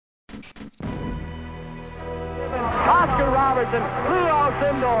Oscar Robertson, Leo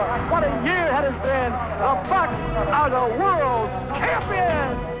Sindor. What a year that has been. The Bucks are the world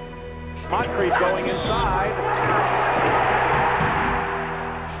champions. Moncrief going inside.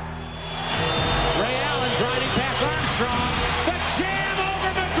 Ray Allen driving past Armstrong. The jam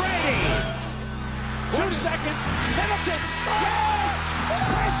over McGrady. 2 seconds. Middleton. Yes!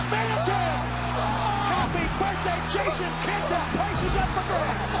 Chris Middleton! Happy birthday, Jason Kidd. This place is up for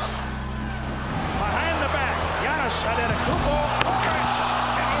grabs. Behind the back. Giannis Antetokounmpo. Chris.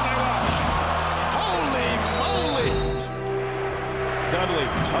 And on they watch. Holy moly! Dudley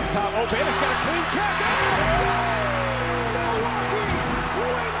up top, open. It's got a clean catch. Milwaukee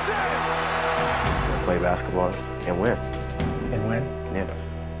wins it. Play basketball and win. And win? Yeah.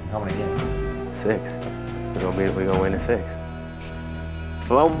 How many games? 6. We're gonna win in 6.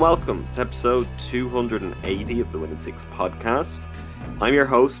 Hello and welcome to episode 280 of the Win in 6 podcast. I'm your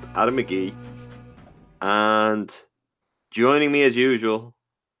host, Adam McGee, and joining me as usual,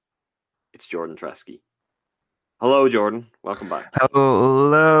 it's Jordan Treske. Hello, Jordan. Welcome back.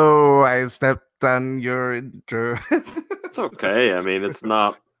 Hello. I stepped on your intro. It's okay. I mean, it's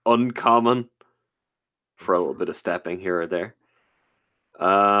not uncommon for a little bit of stepping here or there.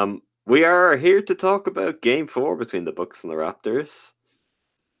 We are here to talk about Game 4 between the Bucks and the Raptors.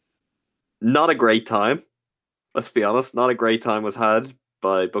 Not a great time. Let's be honest. Not a great time was had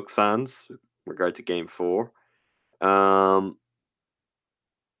by Bucks fans with regard to Game 4. I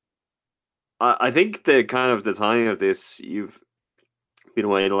think the timing of this, you've been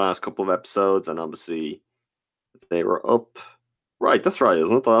away the last couple of episodes, and obviously they were up. Right, that's right,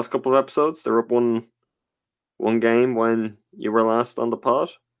 isn't it? The last couple of episodes, they were up one game when you were last on the pod.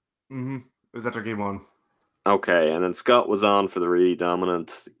 Mm-hmm. It was after game 1. Okay, and then Scott was on for the really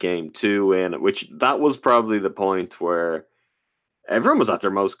dominant Game 2 win, which that was probably the point where everyone was at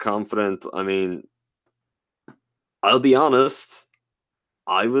their most confident. I mean, I'll be honest,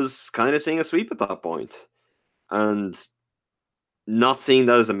 I was kind of seeing a sweep at that point, and not seeing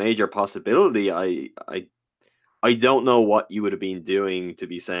that as a major possibility. I don't know what you would have been doing to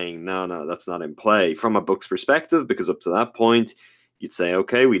be saying no, that's not in play from a Bucks perspective, because up to that point, you'd say,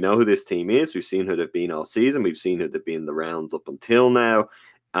 okay, we know who this team is. We've seen who they've been all season. We've seen who they've been in the rounds up until now,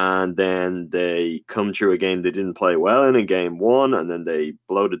 and then they come through a game they didn't play well in Game 1, and then they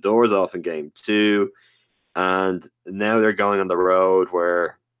blow the doors off in Game 2. And now they're going on the road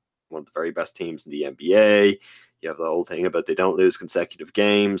where one of the very best teams in the NBA. You have the whole thing about they don't lose consecutive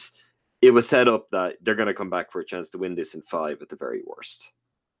games. It was set up that they're going to come back for a chance to win this in 5 at the very worst.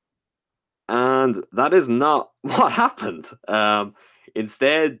 And that is not what happened.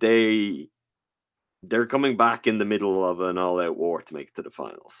 Instead, they're coming back in the middle of an all-out war to make it to the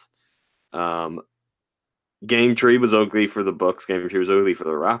finals. Game 3 was ugly for the Bucks. Game 3 was ugly for the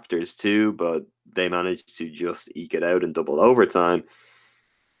Raptors too, but they managed to just eke it out in double overtime.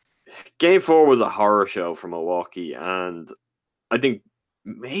 Game 4 was a horror show for Milwaukee, and I think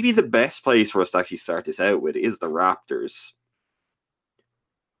maybe the best place for us to actually start this out with is the Raptors.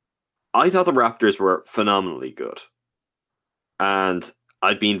 I thought the Raptors were phenomenally good, and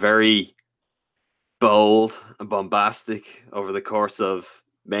I've been very bold and bombastic over the course of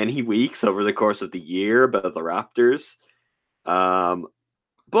many weeks, over the course of the year, about the Raptors.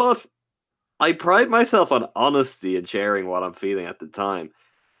 But I pride myself on honesty and sharing what I'm feeling at the time.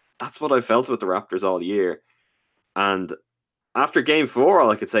 That's what I felt with the Raptors all year. And after Game 4, all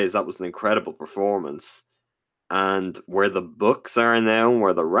I could say is that was an incredible performance. And where the Bucks are now and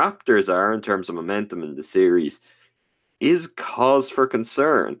where the Raptors are in terms of momentum in the series is cause for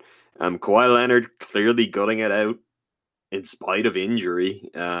concern. Kawhi Leonard clearly gutting it out in spite of injury,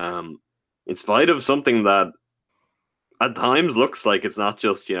 in spite of something that at times looks like it's not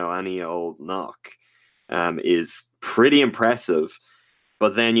just, any old knock, is pretty impressive.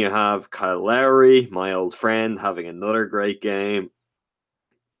 But then you have Kyle Lowry, my old friend, having another great game.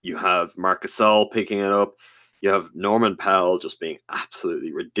 You have Marc Gasol picking it up. You have Norman Powell just being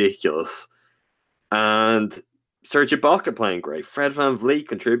absolutely ridiculous. And Serge Ibaka playing great. Fred VanVleet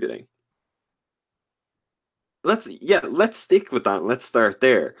contributing. Let's stick with that. Let's start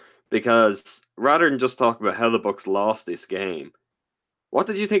there. Because rather than just talk about how the Bucks lost this game, what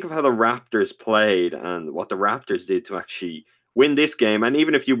did you think of how the Raptors played and what the Raptors did to actually win this game? And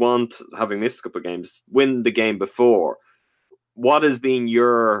even if you want, having missed a couple of games, win the game before. What has been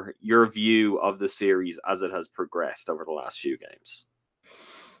your view of the series as it has progressed over the last few games?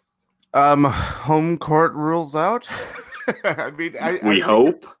 Home court rules out. I mean, we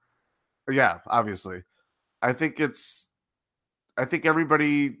hope. Yeah, obviously. I think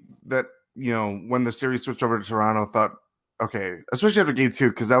everybody that, when the series switched over to Toronto thought okay, especially after game 2,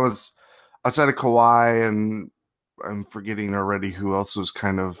 because that was outside of Kawhi, and I'm forgetting already who else was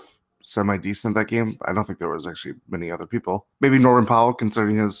kind of semi-decent that game. I don't think there was actually many other people. Maybe Norman Powell,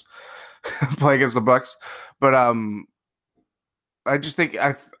 considering his play against the Bucks. But I just think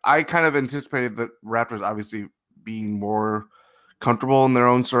I kind of anticipated the Raptors obviously being more comfortable in their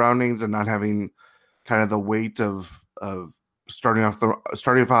own surroundings and not having kind of the weight of starting off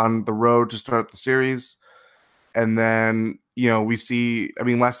on the road to start the series. And then, we see, I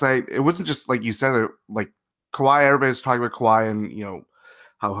mean, last night, it wasn't just like you said, like Kawhi, everybody's talking about Kawhi and,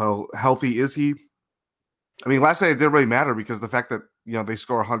 how healthy is he? I mean, last night it didn't really matter because the fact that, they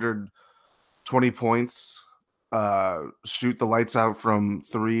score 120 points, shoot the lights out from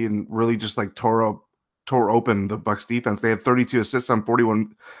 3 and really just like tore open the Bucks defense. They had 32 assists on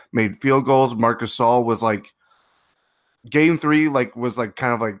 41 made field goals. Marc Gasol was like, game 3, was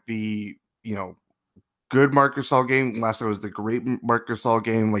kind of like the, good Marc Gasol game. Last night was the great Marc Gasol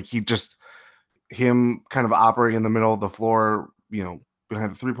game. Like him kind of operating in the middle of the floor,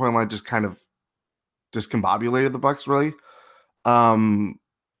 behind the 3-point line, just kind of discombobulated the Bucks really. I don't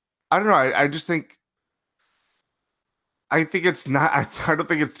know. I just think it's not. I don't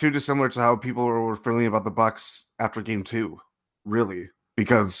think it's too dissimilar to how people were feeling about the Bucks after game 2, really,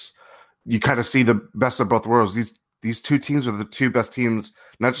 because you kind of see the best of both worlds. These two teams are the two best teams,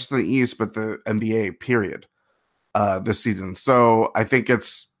 not just in the East, but the NBA, period, this season. So I think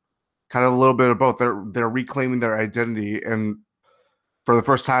it's kind of a little bit of both. They're reclaiming their identity, and for the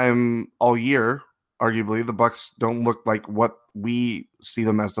first time all year, arguably, the Bucks don't look like what we see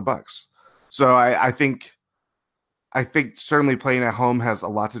them as the Bucks. So I think certainly playing at home has a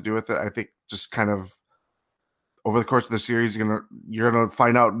lot to do with it. I think just kind of over the course of the series, you're gonna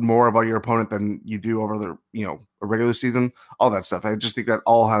find out more about your opponent than you do over the a regular season. All that stuff. I just think that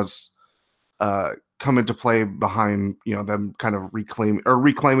all has come into play behind them kind of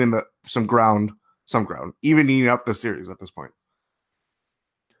reclaiming some ground, evening up the series at this point.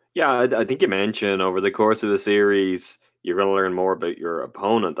 Yeah, I think you mentioned over the course of the series, you're going to learn more about your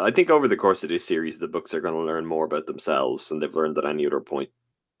opponent. I think over the course of this series, the Bucks are going to learn more about themselves than they've learned at any other point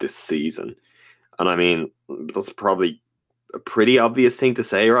this season. And I mean, that's probably a pretty obvious thing to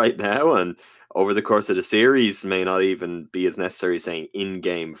say right now. And over the course of the series may not even be as necessary as saying in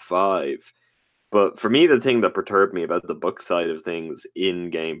game 5. But for me, the thing that perturbed me about the Bucks side of things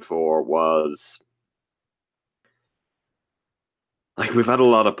in game 4 was, like, we've had a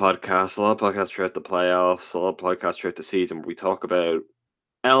lot of podcasts throughout the playoffs, a lot of podcasts throughout the season where we talk about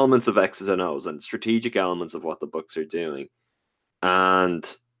elements of X's and O's and strategic elements of what the Bucks are doing. And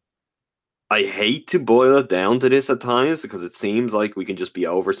I hate to boil it down to this at times because it seems like we can just be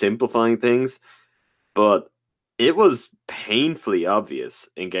oversimplifying things, but it was painfully obvious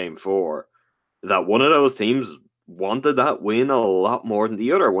in game 4 that one of those teams wanted that win a lot more than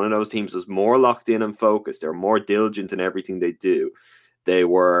the other. One of those teams was more locked in and focused. They were more diligent in everything they do. They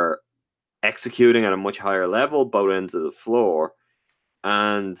were executing at a much higher level, both ends of the floor.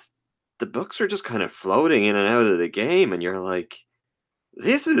 And the Bucks are just kind of floating in and out of the game. And you're like,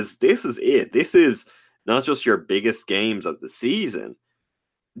 this is it. This is not just your biggest games of the season.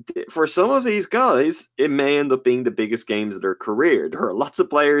 For some of these guys, it may end up being the biggest games of their career. There are lots of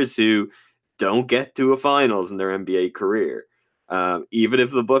players who don't get to a finals in their NBA career. Even if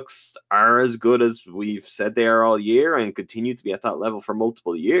the Bucks are as good as we've said they are all year and continue to be at that level for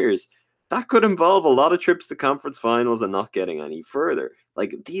multiple years, that could involve a lot of trips to conference finals and not getting any further.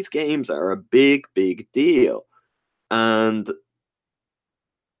 Like, these games are a big, big deal. And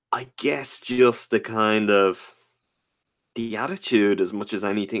I guess just the attitude, as much as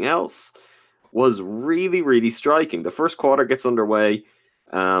anything else, was really, really striking. The first quarter gets underway.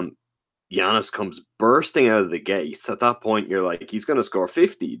 Giannis comes bursting out of the gates. At that point, you're like, he's going to score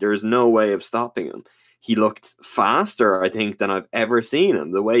 50. There's no way of stopping him. He looked faster, I think, than I've ever seen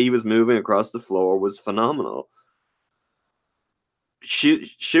him. The way he was moving across the floor was phenomenal.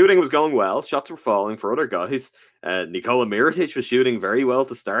 Shooting was going well. Shots were falling for other guys. Nikola Mirotic was shooting very well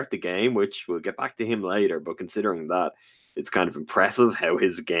to start the game, which we'll get back to him later. But considering that, it's kind of impressive how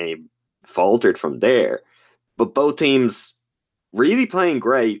his game faltered from there. But both teams really playing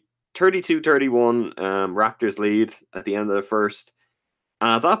great. 32-31 Raptors lead at the end of the first.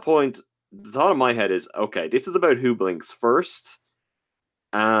 And at that point, the thought in my head is, okay, this is about who blinks first.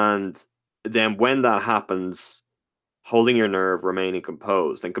 And then when that happens, holding your nerve, remaining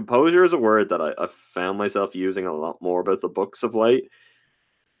composed. And composure is a word that I found myself using a lot more about the Bucks of late,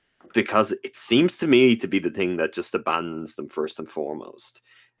 because it seems to me to be the thing that just abandons them first and foremost.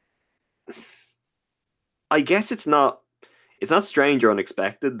 I guess it's not it's not strange or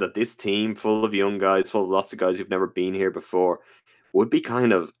unexpected that this team, full of young guys, full of lots of guys who've never been here before, would be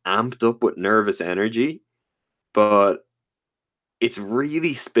kind of amped up with nervous energy. But it's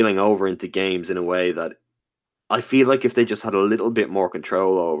really spilling over into games in a way that I feel like if they just had a little bit more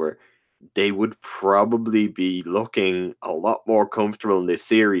control over, they would probably be looking a lot more comfortable in this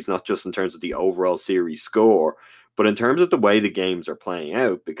series, not just in terms of the overall series score, but in terms of the way the games are playing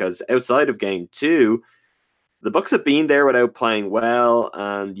out. Because outside of game two, the Bucks have been there without playing well,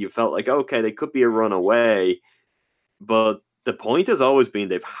 and you felt like, okay, they could be a runaway, but the point has always been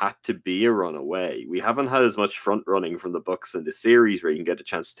they've had to be a runaway. We haven't had as much front running from the Bucks in the series where you can get a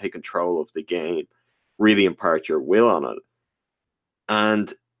chance to take control of the game, really impart your will on it.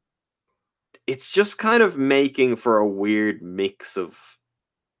 And it's just kind of making for a weird mix of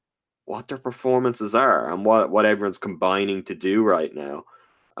what their performances are and what everyone's combining to do right now.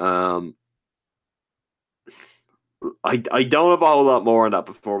 I don't have a whole lot more on that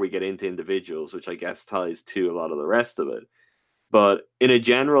before we get into individuals, which I guess ties to a lot of the rest of it. But in a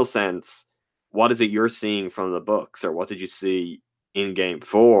general sense, what is it you're seeing from the Bucks, or what did you see in Game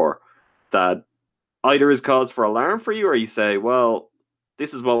 4 that either is cause for alarm for you, or you say, well,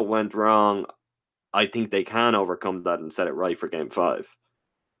 this is what went wrong. I think they can overcome that and set it right for Game 5.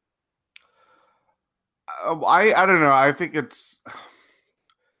 I don't know. I think it's.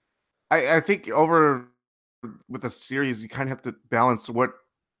 I think over with a series, you kind of have to balance what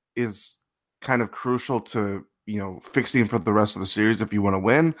is kind of crucial to fixing for the rest of the series if you want to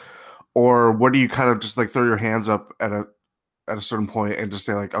win, or what do you kind of just like throw your hands up at a certain point and just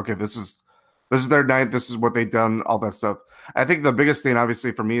say like, okay, this is their night, this is what they've done, all that stuff. I think the biggest thing,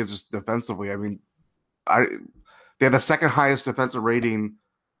 obviously, for me is just defensively. I mean, they had the second highest defensive rating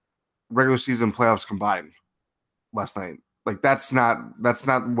regular season playoffs combined last night. Like that's not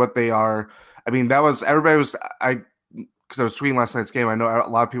what they are. I mean, because I was tweeting last night's game. I know a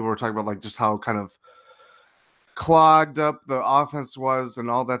lot of people were talking about like just how kind of clogged up the offense was and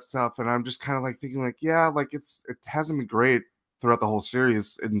all that stuff. And I'm just kind of like thinking like, yeah, like it hasn't been great throughout the whole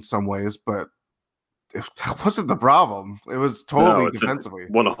series in some ways, but that wasn't the problem. It was totally defensively.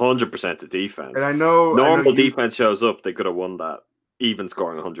 100% the defense. And I know normal defense shows up, they could have won that, even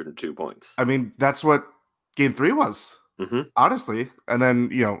scoring 102 points. I mean, that's what Game 3 was, honestly. And then,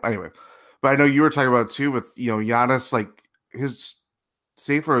 anyway. But I know you were talking about it too with, Giannis, like his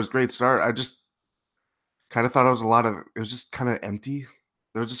save for his great start. I just kind of thought it was just kind of empty.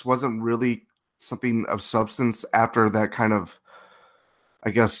 There just wasn't really something of substance after that kind of,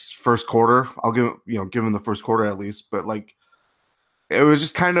 I guess, first quarter. I'll give him the first quarter at least, but like it was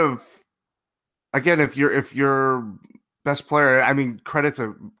just kind of, again, if you're best player, I mean, credit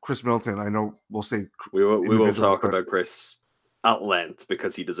to Chris Middleton. I know we'll say we will talk about Chris at length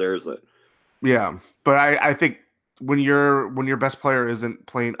because he deserves it. Yeah, but I think when your best player isn't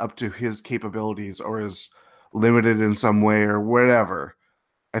playing up to his capabilities or is limited in some way or whatever,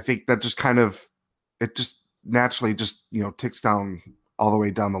 I think that just kind of it just naturally just ticks down all the way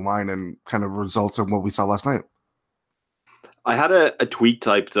down the line and kind of results in what we saw last night. I had a tweet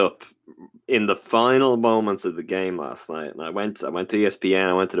typed up in the final moments of the game last night, and I went to ESPN,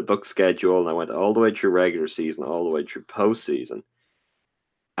 I went to the book schedule, and I went all the way through regular season, all the way through postseason.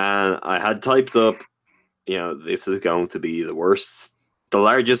 And I had typed up, this is going to be the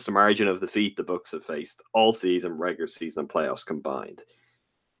largest margin of defeat the Bucks have faced all season, regular season, playoffs combined.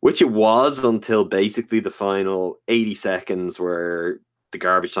 Which it was until basically the final 80 seconds where the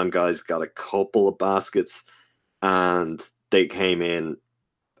garbage time guys got a couple of baskets and they came in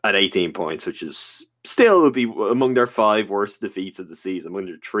at 18 points, which is still would be among their 5 worst defeats of the season, among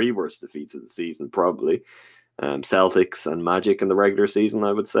their 3 worst defeats of the season, probably. Celtics and Magic in the regular season,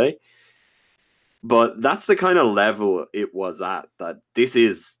 I would say. But that's the kind of level it was at, that this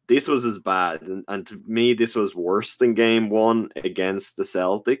was as bad. And to me, this was worse than Game 1 against the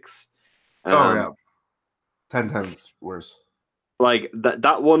Celtics. 10 times worse. Like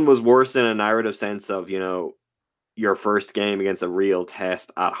that one was worse in a narrative sense of, your first game against a real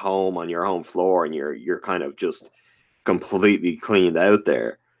test at home on your home floor, and you're kind of just completely cleaned out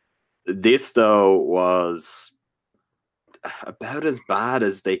there. This, though, was about as bad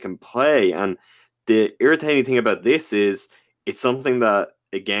as they can play. And the irritating thing about this is it's something that,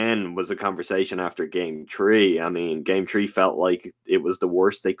 again, was a conversation after Game 3. I mean, Game 3 felt like it was the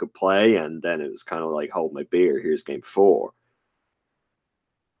worst they could play, and then it was kind of like, hold my beer, here's Game 4.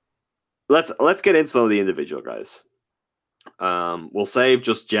 Let's get into some of the individual guys. We'll save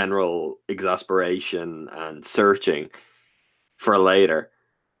just general exasperation and searching for later.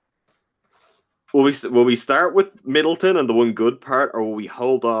 Will we start with Middleton and the one good part, or will we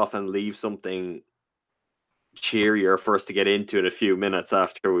hold off and leave something cheerier for us to get into in a few minutes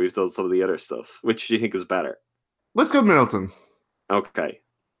after we've done some of the other stuff. Which do you think is better? Let's go Middleton. Okay.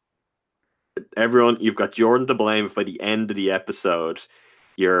 Everyone, you've got Jordan to blame if by the end of the episode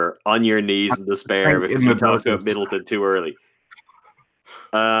you're on your knees in despair because you talked about Middleton too early.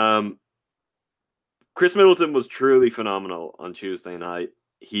 Chris Middleton was truly phenomenal on Tuesday night.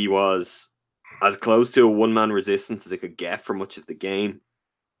 He was as close to a one-man resistance as it could get for much of the game.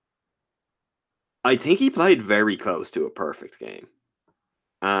 I think he played very close to a perfect game.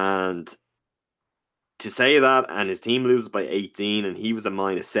 And to say that and his team loses by 18 and he was a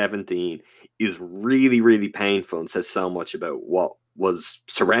minus 17 is really, really painful and says so much about what was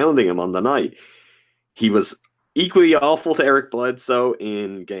surrounding him on the night. He was equally awful to Eric Bledsoe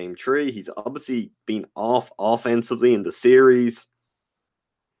in game 3. He's obviously been off offensively in the series.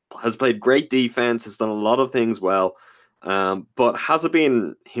 Has played great defense, has done a lot of things well, but hasn't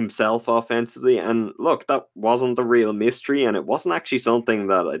been himself offensively. And look, that wasn't the real mystery, and it wasn't actually something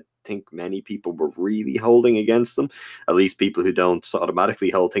that I think many people were really holding against him, at least people who don't automatically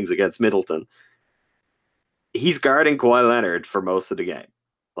hold things against Middleton. He's guarding Kawhi Leonard for most of the game.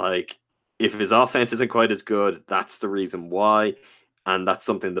 Like, if his offense isn't quite as good, that's the reason why, and that's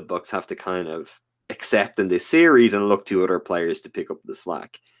something the Bucks have to kind of accept in this series and look to other players to pick up the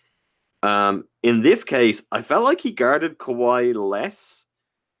slack. In this case, I felt like he guarded Kawhi less.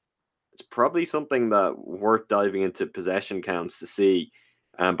 It's probably something that worth diving into possession counts to see.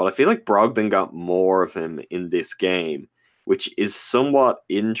 But I feel like Brogdon got more of him in this game, which is somewhat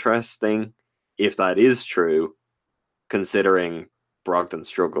interesting if that is true, considering Brogdon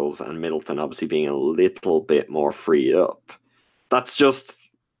struggles and Middleton obviously being a little bit more freed up. That's just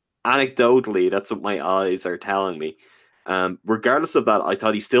anecdotally, that's what my eyes are telling me. Regardless of that, I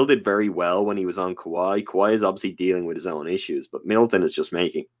thought he still did very well when he was on Kawhi. Kawhi is obviously dealing with his own issues, but Middleton is just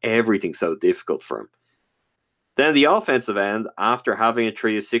making everything so difficult for him. Then the offensive end, after having a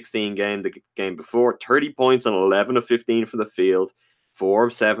 3 of 16 game the game before, 30 points on 11 of 15 from the field, 4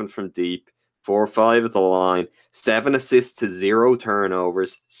 of 7 from deep, 4 of 5 at the line, 7 assists to 0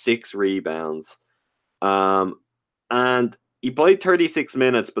 turnovers, 6 rebounds. And he played 36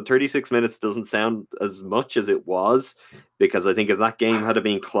 minutes, but 36 minutes doesn't sound as much as it was, because I think if that game had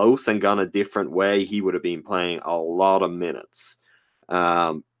been close and gone a different way, he would have been playing a lot of minutes.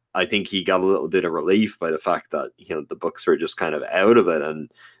 I think he got a little bit of relief by the fact that, you know, the Bucks were just kind of out of it, and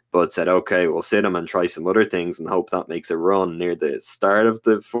Bud said, okay, we'll sit him and try some other things and hope that makes a run near the start of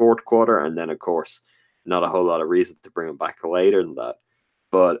the fourth quarter. And then, of course, not a whole lot of reason to bring him back later than that.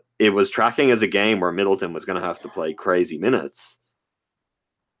 But it was tracking as a game where Middleton was going to have to play crazy minutes.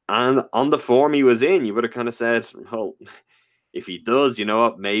 And on the form he was in, you would have kind of said, well, if he does, you know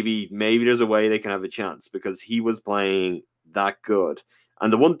what, maybe there's a way they can have a chance, because he was playing that good.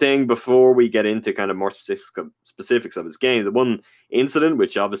 And the one thing before we get into kind of more specifics of his game, the one incident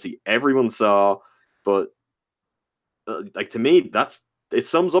which obviously everyone saw, but like to me, it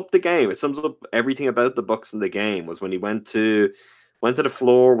sums up the game. It sums up everything about the Bucks in the game, was when he went to the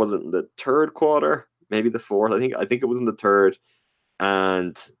floor. Was it in the third quarter? Maybe the fourth. I think it was in the third.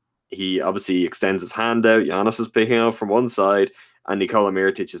 And he obviously extends his hand out. Giannis is picking up from one side, and Nikola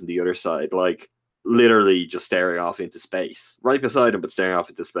Mirotic is on the other side. Like, literally just staring off into space. Right beside him, but staring off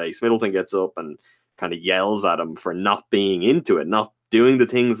into space. Middleton gets up and kind of yells at him for not being into it, not doing the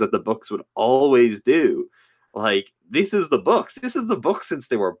things that the Bucks would always do. Like, this is the Bucks. This is the Bucks since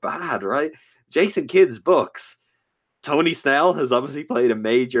they were bad, right? Jason Kidd's Bucks. Tony Snell has obviously played a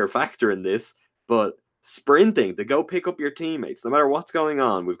major factor in this, but sprinting to go pick up your teammates, no matter what's going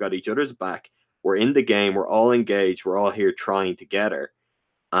on, we've got each other's back. We're in the game. We're all engaged. We're all here trying together.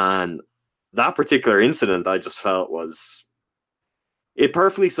 And that particular incident, I just felt it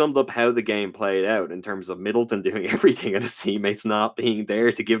perfectly summed up how the game played out in terms of Middleton doing everything and his teammates not being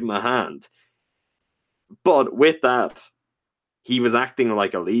there to give him a hand. But with that, he was acting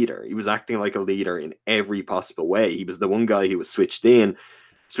like a leader. He was acting like a leader in every possible way. He was the one guy who was switched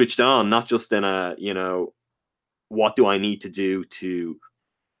on, not just in a, you know, what do I need to do to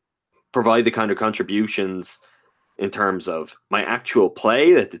provide the kind of contributions in terms of my actual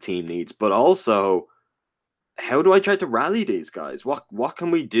play that the team needs, but also how do I try to rally these guys? What can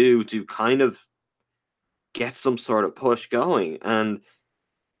we do to kind of get some sort of push going? And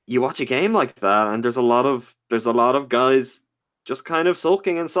you watch a game like that, and there's a lot of guys just kind of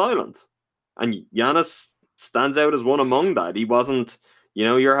sulking and silent. And Giannis stands out as one among that. He wasn't, you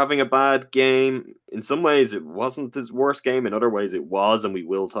know, you're having a bad game. In some ways, it wasn't his worst game. In other ways, it was, and we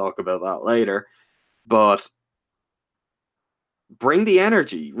will talk about that later. But bring the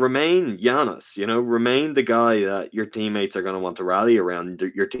energy, remain Giannis, you know, remain the guy that your teammates are going to want to rally around,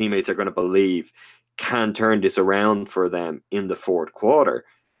 your teammates are going to believe can turn this around for them in the fourth quarter.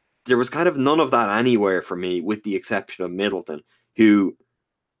 There was kind of none of that anywhere for me, with the exception of Middleton, who,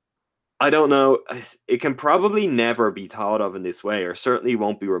 I don't know, it can probably never be thought of in this way, or certainly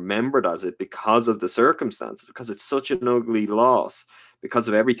won't be remembered as it because of the circumstances, because it's such an ugly loss, because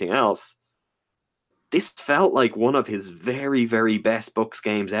of everything else. This felt like one of his very, very best Bucks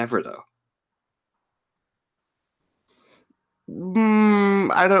games ever, though.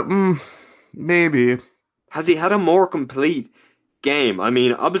 I don't. Maybe. Has he had a more complete game? I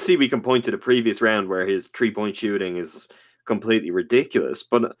mean, obviously we can point to the previous round where his 3-point shooting is completely ridiculous,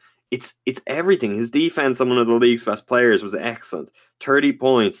 but it's everything. His defense on one of the league's best players was excellent. 30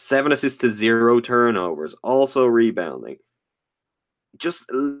 points, 7 assists to 0 turnovers, also rebounding. Just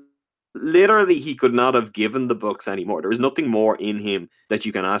literally, he could not have given the Bucks any more. There is nothing more in him that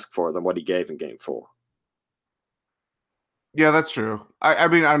you can ask for than what he gave in Game 4. Yeah, that's true. I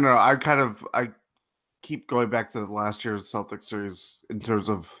mean, I don't know. I keep going back to last year's Celtics series in terms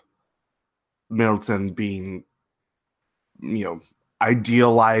of Middleton being,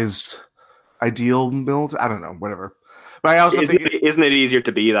 ideal Middleton. I don't know, whatever. But I also think isn't it easier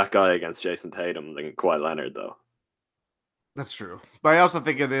to be that guy against Jason Tatum than Kawhi Leonard, though? That's true. But I also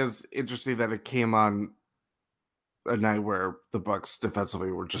think it is interesting that it came on a night where the Bucks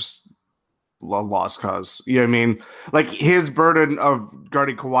defensively were just lost cause. You know what I mean? Like, his burden of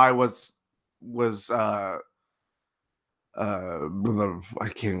guarding Kawhi was I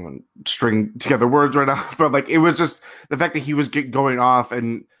can't even string together words right now, but like, it was just the fact that he was going off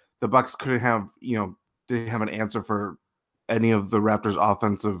and the Bucks couldn't have, didn't have an answer for any of the Raptors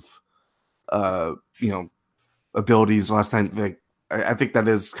offensive abilities last time. I think that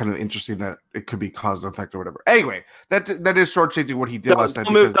is kind of interesting that it could be cause and effect or whatever. Anyway, that is shortchanging what he did last time.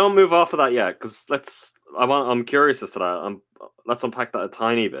 Don't move off of that yet, because I'm curious as to that. Let's unpack that a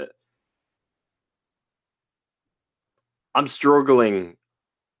tiny bit. I'm struggling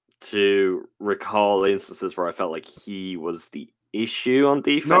to recall instances where I felt like he was the issue on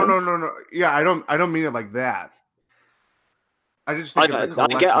defense. No. Yeah, I don't mean it like that. I just think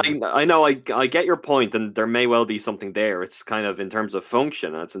I get your point, and there may well be something there. It's kind of in terms of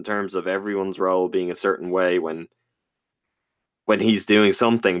function. It's in terms of everyone's role being a certain way when he's doing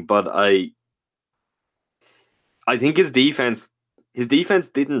something. But I think his defense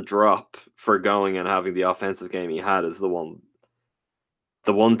didn't drop for going and having the offensive game he had is the one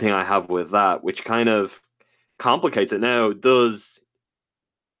thing I have with that, which kind of complicates it. Now, does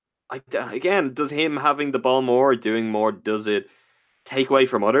him having the ball more, doing more, does it take away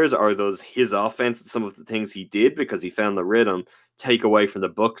from others, or does his offense, some of the things he did because he found the rhythm, take away from the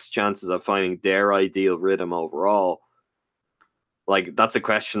Bucks' chances of finding their ideal rhythm overall? Like, that's a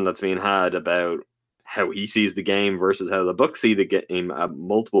question that's being had about how he sees the game versus how the Bucks see the game at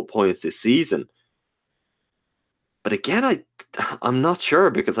multiple points this season. But again, I'm not sure,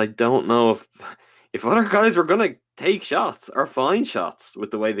 because I don't know if other guys were going to take shots or find shots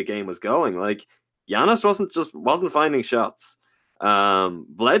with the way the game was going. Like, Giannis wasn't finding shots.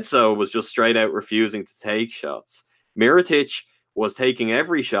 Bledsoe was just straight out refusing to take shots. Mirotic was taking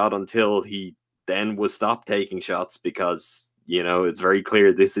every shot until he then would stop taking shots because, it's very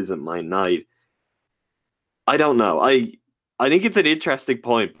clear this isn't my night. I don't know. I think it's an interesting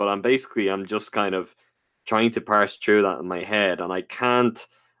point, but I'm just kind of trying to parse through that in my head, and I can't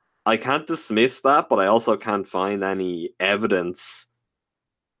dismiss that, but I also can't find any evidence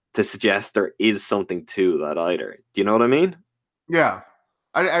to suggest there is something to that either. Do you know what I mean? Yeah.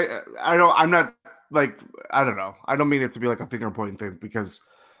 I don't. I'm not like, I don't know. I don't mean it to be like a finger pointing thing, because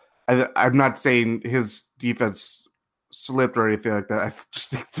I'm not saying his defense slipped or anything like that. I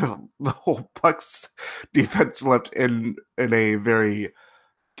just think the whole Bucks defense slipped in a very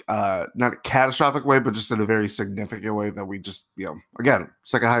not a catastrophic way, but just in a very significant way that we just, again,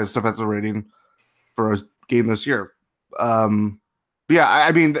 second highest defensive rating for a game this year. Yeah,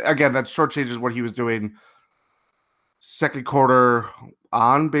 I mean, again, that shortchanges what he was doing second quarter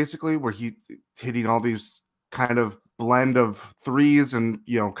on, basically, where he hitting all these kind of blend of threes and,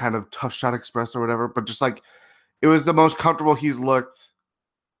 kind of tough shot express or whatever, but just like, it was the most comfortable he's looked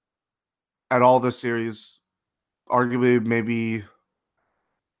at all this series, arguably maybe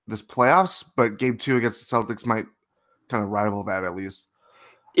this playoffs, but game 2 against the Celtics might kind of rival that at least.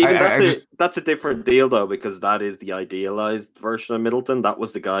 That's a different deal, though, because that is the idealized version of Middleton. That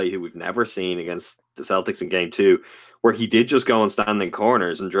was the guy who we've never seen against the Celtics in game 2, where he did just go and stand in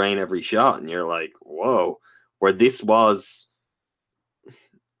corners and drain every shot, and you're like, whoa. Where this was,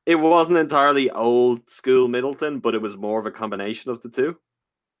 it wasn't entirely old school Middleton, but it was more of a combination of the two.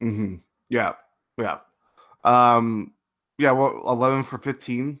 Mm-hmm. Yeah. Well, 11 for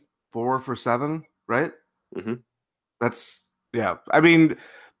 15, 4 for 7, right? Mm-hmm. That's yeah. I mean,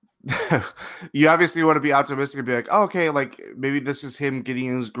 you obviously want to be optimistic and be like, oh, okay, like maybe this is him getting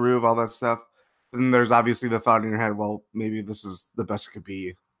in his groove, all that stuff. Then there's obviously the thought in your head, well, maybe this is the best it could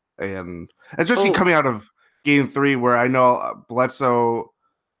be, and especially coming out of Game 3, where I know Bledsoe.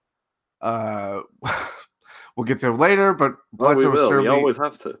 Uh, we'll get to him later, but we Bledsoe was will. We certainly always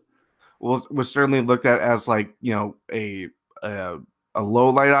have to. was certainly looked at as like a a low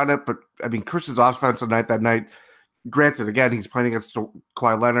light on it. But I mean, Chris's offensive night that night. Granted, again, he's playing against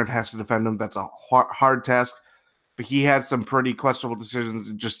Kawhi Leonard, has to defend him. That's a hard task. But he had some pretty questionable decisions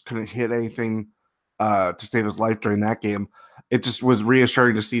and just couldn't hit anything to save his life during that game. It just was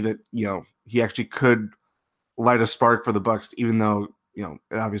reassuring to see that he actually could light a spark for the Bucks, even though it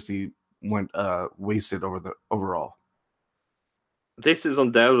obviously went wasted over the overall. This is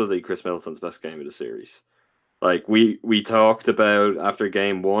undoubtedly Chris Middleton's best game of the series. Like we talked about after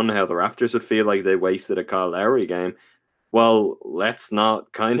Game 1, how the Raptors would feel like they wasted a Kyle Lowry game. Well, let's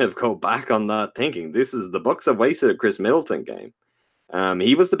not kind of go back on that thinking. The Bucks have wasted a Chris Middleton game.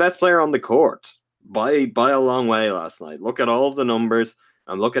 He was the best player on the court by a long way last night. Look at all of the numbers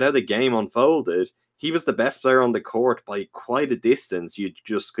and look at how the game unfolded. He was the best player on the court by quite a distance. You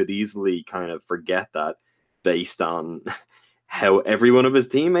just could easily kind of forget that based on how every one of his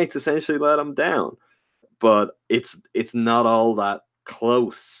teammates essentially let him down. But it's not all that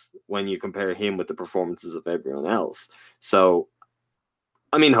close when you compare him with the performances of everyone else. So,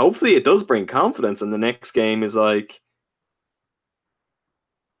 I mean, hopefully it does bring confidence, and the next game is like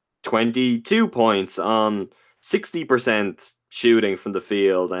 22 points on 60% shooting from the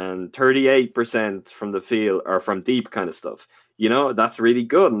field and 38% from the field or from deep kind of stuff. That's really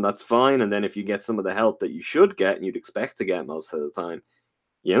good and that's fine. And then if you get some of the help that you should get and you'd expect to get most of the time,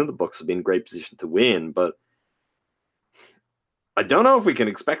 the Bucks have been in great position to win. But I don't know if we can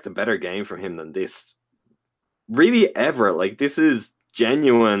expect a better game from him than this. Really, ever. Like, this is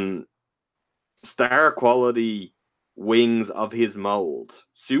genuine star quality wings of his mold,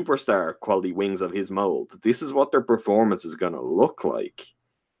 superstar quality wings of his mold. This is what their performance is going to look like.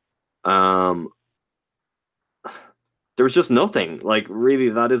 There was just nothing. Like, really,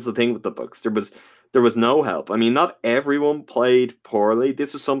 that is the thing with the Bucks. There was no help. I mean, not everyone played poorly.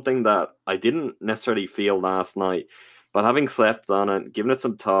 This was something that I didn't necessarily feel last night, but having slept on it, giving it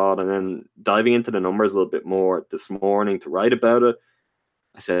some thought, and then diving into the numbers a little bit more this morning to write about it,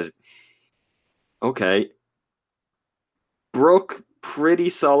 I said, okay, Brook, pretty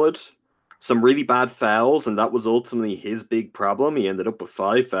solid. Some really bad fouls, and that was ultimately his big problem. He ended up with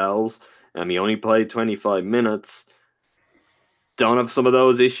 5 fouls, and he only played 25 minutes. Don't have some of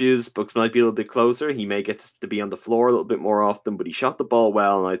those issues. Bucks might be a little bit closer. He may get to be on the floor a little bit more often, but he shot the ball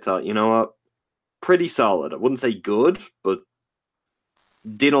well, and I thought, you know what? Pretty solid. I wouldn't say good, but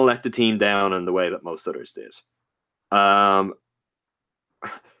didn't let the team down in the way that most others did.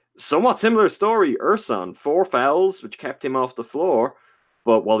 Somewhat similar story, Ersan, 4 fouls, which kept him off the floor.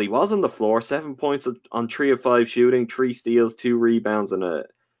 But while he was on the floor, 7 points on 3 of 5 shooting, 3 steals, 2 rebounds, and an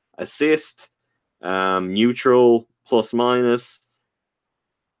assist. Neutral, plus minus.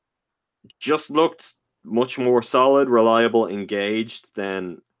 Just looked much more solid, reliable, engaged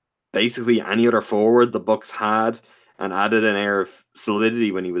than basically any other forward the Bucks had, and added an air of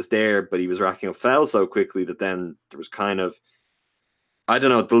solidity when he was there, but he was racking up fouls so quickly that then there was kind of, I don't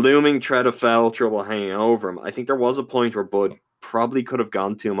know, the looming threat of foul trouble hanging over him. I think there was a point where Bud probably could have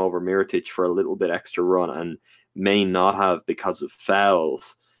gone to him over Mirotic for a little bit extra run and may not have because of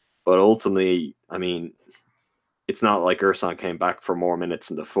fouls. But ultimately, I mean, it's not like Ersan came back for more minutes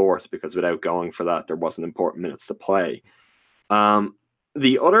in the fourth, because without going for that, there wasn't important minutes to play.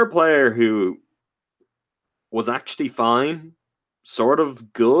 The other player who was actually fine, sort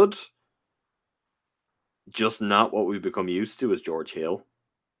of good, just not what we've become used to, is George Hill.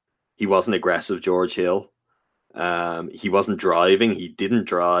 He wasn't aggressive, George Hill. He wasn't driving. He didn't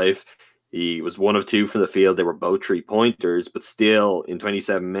drive. He was 1 of 2 from the field. They were both 3-pointers, but still, in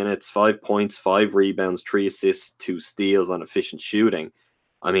 27 minutes, 5 points, 5 rebounds, 3 assists, 2 steals on efficient shooting.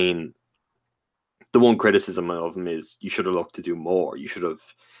 I mean, the one criticism of him is you should have looked to do more. You should have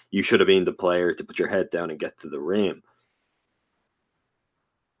been the player to put your head down and get to the rim.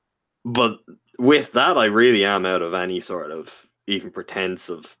 But with that, I really am out of any sort of even pretense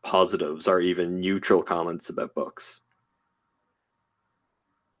of positives or even neutral comments about Bucks.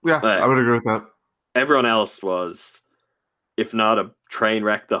 Yeah, I would agree with that. Everyone else was, if not a train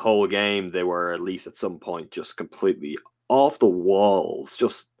wreck the whole game, they were at least at some point just completely off the walls.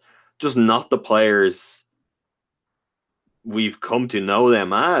 Just not the players we've come to know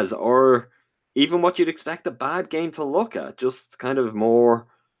them as, or even what you'd expect a bad game to look at. Just kind of more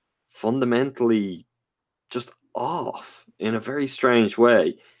fundamentally just off in a very strange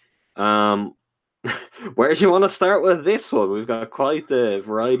way. Where do you want to start with this one? We've got quite the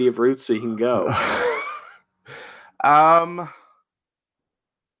variety of routes we can go.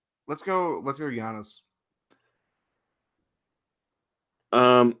 Let's go Giannis.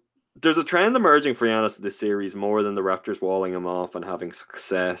 There's a trend emerging for Giannis this series more than the Raptors walling him off and having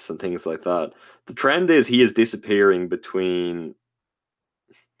success and things like that. The trend is he is disappearing between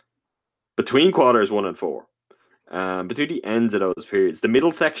quarters 1 and 4. Between the ends of those periods, the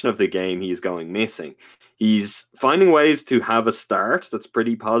middle section of the game, he's going missing. He's finding ways to have a start that's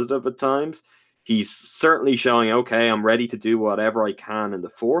pretty positive at times. He's certainly showing, okay, I'm ready to do whatever I can in the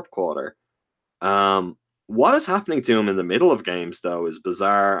fourth quarter. What is happening to him in the middle of games, though, is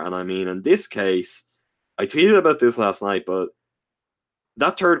bizarre. And I mean, in this case, I tweeted about this last night, but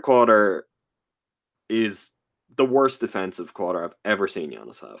that third quarter is the worst defensive quarter I've ever seen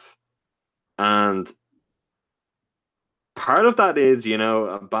Giannis have. And part of that is,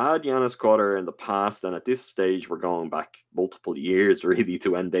 a bad Giannis quarter in the past, and at this stage, we're going back multiple years, really,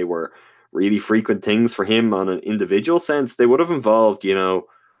 to when they were really frequent things for him on an individual sense. They would have involved,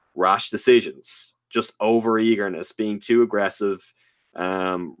 rash decisions, just over-eagerness, being too aggressive,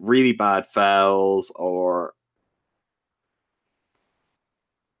 really bad fouls, or,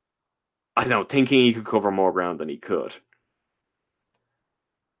 I don't know, thinking he could cover more ground than he could.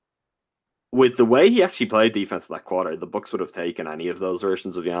 With the way he actually played defense that quarter, the Bucks would have taken any of those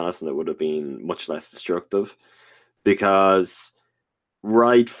versions of Giannis and it would have been much less destructive. Because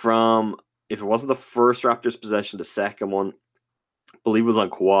right from, if it wasn't the first Raptors possession, the second one, I believe it was on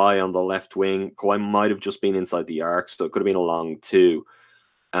Kawhi on the left wing. Kawhi might have just been inside the arc, so it could have been a long two.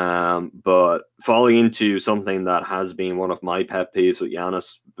 But falling into something that has been one of my pet peeves with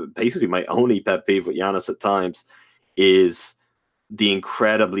Giannis, basically my only pet peeve with Giannis at times, is the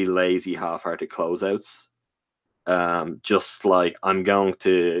incredibly lazy half-hearted closeouts. Just like, I'm going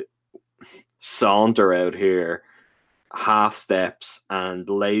to saunter out here, half steps, and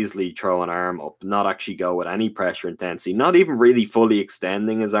lazily throw an arm up, not actually go with any pressure intensity, not even really fully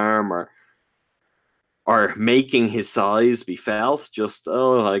extending his arm or making his size be felt. Just,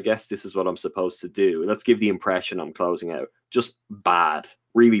 I guess this is what I'm supposed to do. Let's give the impression I'm closing out. Just bad,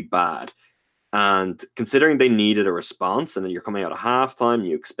 really bad. And considering they needed a response, and then you're coming out of halftime,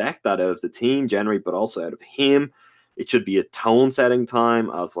 you expect that out of the team generally, but also out of him. It should be a tone-setting time.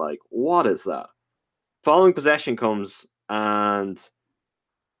 I was like, what is that? Following possession comes, and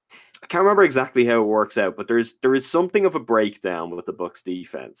I can't remember exactly how it works out, but there is something of a breakdown with the Bucks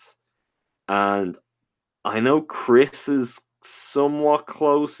defense. And I know Chris is somewhat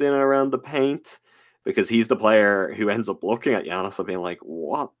close in and around the paint because he's the player who ends up looking at Giannis and being like,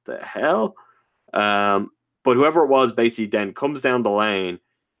 what the hell? But whoever it was basically then comes down the lane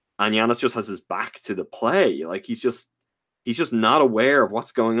and Giannis just has his back to the play. Like he's just not aware of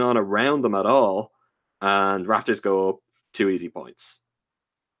what's going on around them at all. And Raptors go up 2 easy points.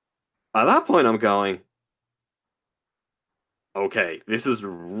 At that point, I'm going, okay, this is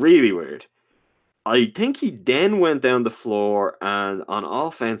really weird. I think he then went down the floor, and on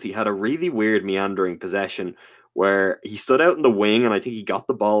offense, he had a really weird meandering possession where he stood out in the wing, and I think he got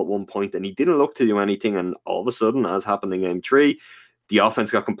the ball at one point, and he didn't look to do anything, and all of a sudden, as happened in Game 3, the offense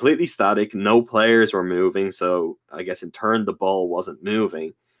got completely static, no players were moving, so I guess in turn, the ball wasn't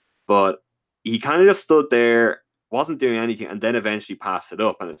moving, but he kind of just stood there, wasn't doing anything, and then eventually passed it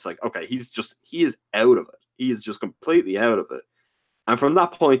up, and it's like, okay, he is out of it. He is just completely out of it. And from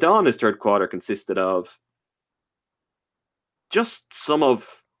that point on, his third quarter consisted of just some of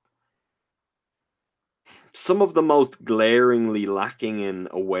the most glaringly lacking in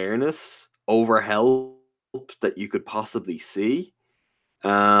awareness, over help that you could possibly see.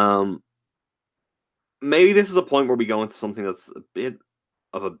 Maybe this is a point where we go into something that's a bit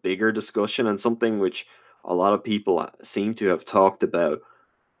of a bigger discussion and something which a lot of people seem to have talked about.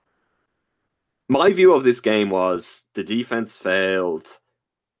 My view of this game was the defense failed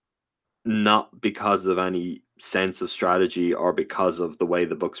not because of any sense of strategy or because of the way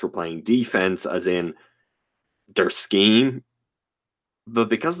the Bucks were playing defense, as in their scheme, but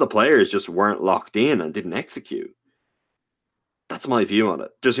because the players just weren't locked in and didn't execute. That's my view on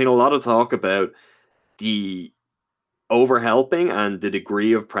it. There's been a lot of talk about the overhelping and the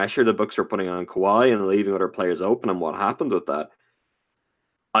degree of pressure the Bucks were putting on Kawhi and leaving other players open and what happened with that.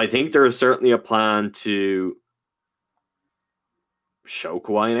 I think there is certainly a plan to show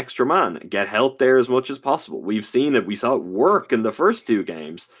Kawhi an extra man, get help there as much as possible. We've seen it. We saw it work in the first 2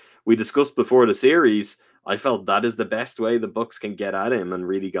 games. We discussed before the series. I felt that is the best way the Bucks can get at him and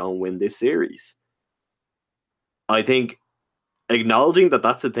really go and win this series. I think acknowledging that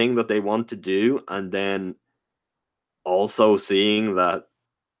that's a thing that they want to do, and then also seeing that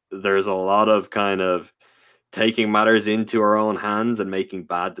there's a lot of kind of taking matters into our own hands and making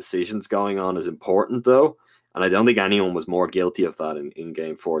bad decisions going on is important, though. And I don't think anyone was more guilty of that in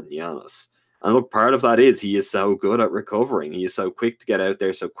game 4 than Giannis. And look, part of that is he is so good at recovering. He is so quick to get out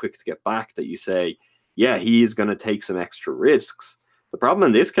there, so quick to get back that you say, yeah, he is going to take some extra risks. The problem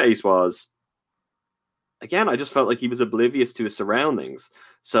in this case was, again, I just felt like he was oblivious to his surroundings.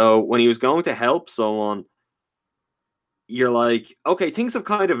 So when he was going to help someone, you're like, okay, things have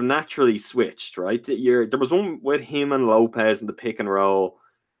kind of naturally switched, right? There was one with him and Lopez in the pick and roll,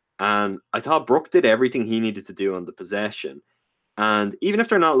 and I thought Brook did everything he needed to do on the possession. And even if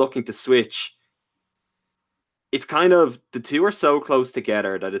they're not looking to switch, it's kind of, the two are so close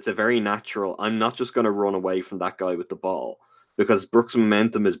together that it's a very natural, I'm not just going to run away from that guy with the ball, because Brook's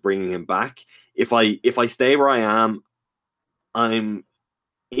momentum is bringing him back. If I stay where I am, I'm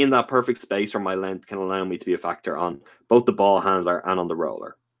in that perfect space where my length can allow me to be a factor on both the ball handler and on the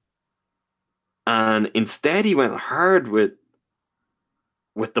roller. And instead he went hard with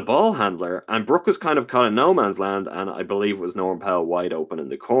the ball handler, and Brook was kind of caught in no man's land, and I believe it was Norman Powell wide open in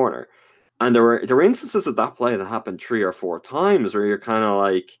the corner. And there were instances of that play that happened 3 or 4 times where you're kind of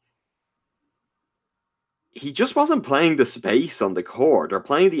like, he just wasn't playing the space on the court or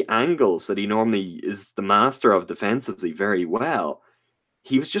playing the angles that he normally is the master of defensively very well.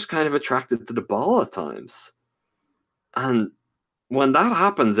 He was just kind of attracted to the ball at times. And when that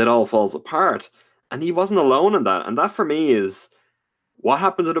happens, it all falls apart. And he wasn't alone in that. And that for me is what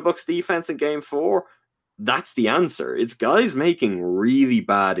happened to the Bucks defense in game 4. That's the answer. It's guys making really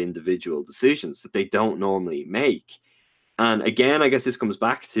bad individual decisions that they don't normally make. And again, I guess this comes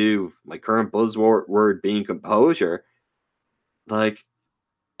back to my current buzzword being composure. Like,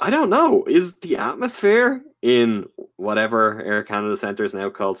 I don't know. Is the atmosphere in whatever Air Canada Centre is now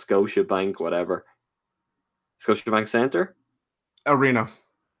called, Scotiabank, whatever, Scotiabank Centre? Arena.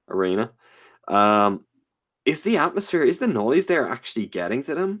 Is the atmosphere, is the noise there actually getting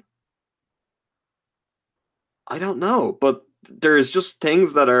to them? I don't know. But there's just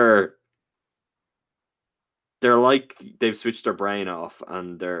things that they're like they've switched their brain off,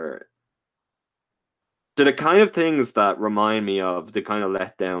 and they're the kind of things that remind me of the kind of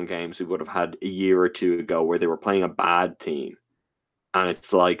letdown games we would have had a year or two ago where they were playing a bad team. And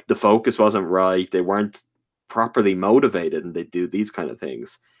it's like the focus wasn't right. They weren't properly motivated, and they do these kind of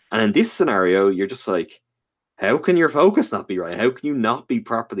things. And in this scenario, you're just like, how can your focus not be right? How can you not be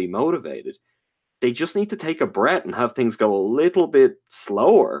properly motivated? They just need to take a breath and have things go a little bit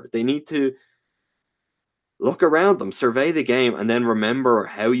slower. They need to look around them, survey the game, and then remember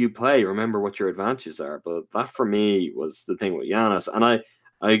how you play, remember what your advantages are. But that for me was the thing with Giannis. And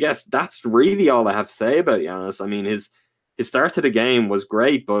I guess that's really all I have to say about Giannis. I mean, his start to the game was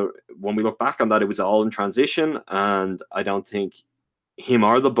great, but when we look back on that, it was all in transition. And I don't think him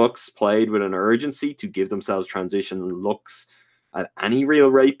or the Bucks played with an urgency to give themselves transition looks at any real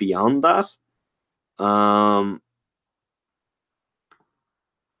rate beyond that.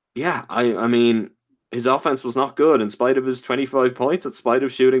 Yeah, I mean, his offense was not good in spite of his 25 points, in spite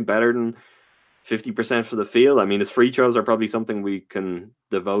of shooting better than 50% for the field. I mean, his free throws are probably something we can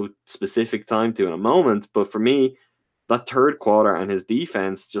devote specific time to in a moment. But for me, that third quarter and his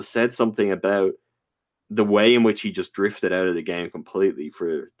defense just said something about the way in which he just drifted out of the game completely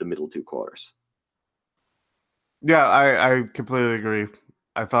for the middle 2 quarters. Yeah, I completely agree.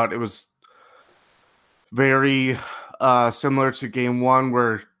 I thought it was very similar to game 1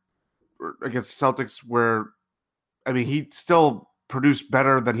 where against Celtics, where I mean he still produced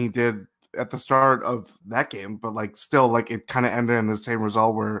better than he did at the start of that game, but like still like it kind of ended in the same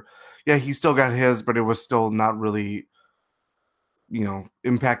result where yeah, he still got his, but it was still not really, you know,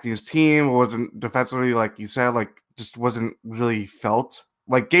 impacting his team. It wasn't defensively, like you said, like just wasn't really felt.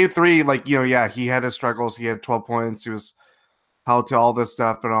 Like game 3, like, you know, yeah, he had his struggles. He had 12 points. He was held to all this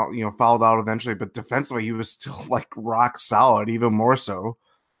stuff and all, you know, fouled out eventually, but defensively he was still like rock solid, even more so.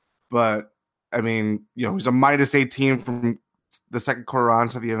 But I mean, you know, he's a minus 18 from the second quarter on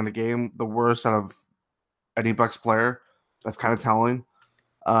to the end of the game, the worst out of any Bucks player. That's kind of telling.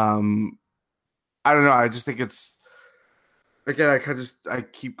 I don't know. I just think it's, again, I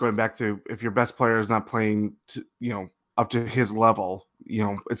keep going back to, if your best player is not playing to, you know, up to his level, you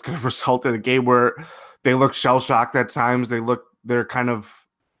know, it's going to result in a game where they look shell shocked at times. They're kind of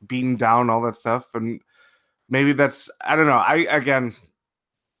beaten down, all that stuff, and maybe that's, I don't know. Again,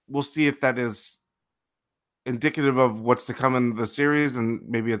 we'll see if that is indicative of what's to come in the series, and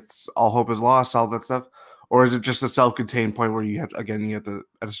maybe it's all hope is lost, all that stuff, or is it just a self-contained point where you have to,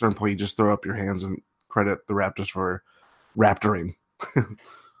 at a certain point, you just throw up your hands and credit the Raptors for raptoring.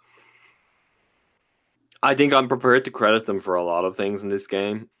 I think I'm prepared to credit them for a lot of things in this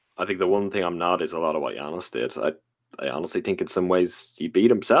game. I think the one thing I'm not is a lot of what Giannis did. I honestly think in some ways he beat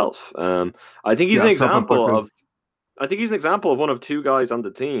himself. I think he's Yeah, an example self-inflicted. of. I think he's an example of one of two guys on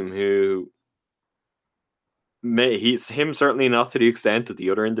the team who he's him certainly not to the extent of the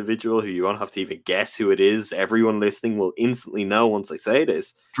other individual who you won't have to even guess who it is. Everyone listening will instantly know once I say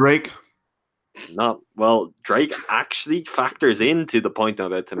this. Drake. Not well, Drake actually factors into the point I'm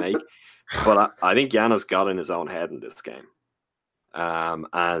about to make, but I think Giannis got in his own head in this game.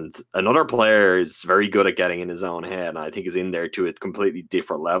 And another player is very good at getting in his own head, and I think is in there to a completely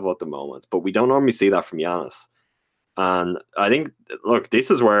different level at the moment. But we don't normally see that from Giannis. And I think, look, this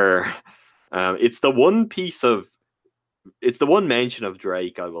is where it's the one mention of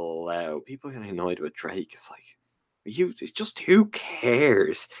Drake I will allow. People getting annoyed with Drake. It's like, it's just who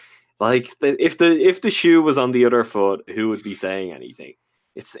cares? Like, if the shoe was on the other foot, who would be saying anything?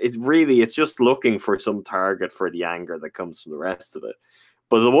 It's just looking for some target for the anger that comes from the rest of it.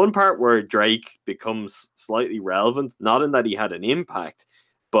 But the one part where Drake becomes slightly relevant, not in that he had an impact,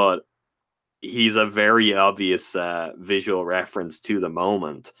 but he's a very obvious visual reference to the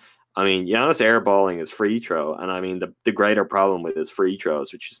moment. I mean, Giannis airballing his free throw, and I mean the greater problem with his free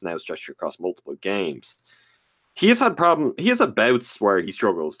throws, which is now stretched across multiple games. He has bouts where he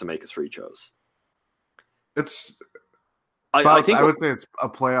struggles to make his free throws. I would say it's a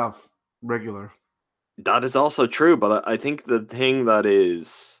playoff regular. That is also true, but I think the thing that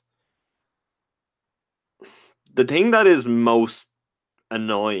is most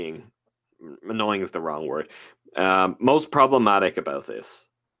annoying is the wrong word, most problematic about this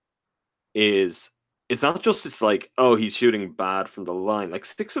is it's not just it's like, oh, he's shooting bad from the line. Like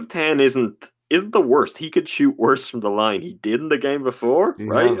 6 of 10 isn't the worst. He could shoot worse from the line. He did in the game before,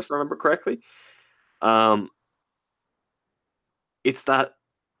 right? If I remember correctly. It's that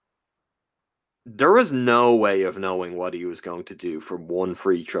there was no way of knowing what he was going to do from one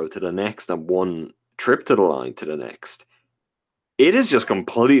free throw to the next and one trip to the line to the next. It is just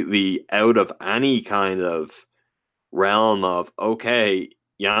completely out of any kind of realm of, okay,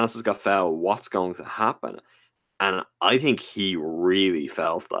 Giannis has got fouled, what's going to happen? And I think he really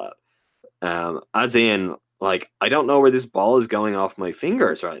felt that. As in, like, I don't know where this ball is going off my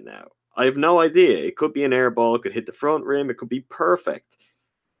fingers right now. I have no idea. It could be an air ball, it could hit the front rim, it could be perfect.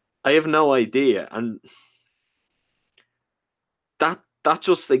 I have no idea. And that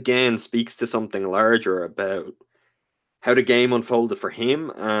just, again, speaks to something larger about how the game unfolded for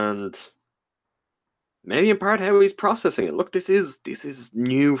him and maybe in part how he's processing it. Look, this is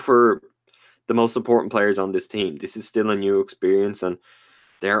new for the most important players on this team. This is still a new experience and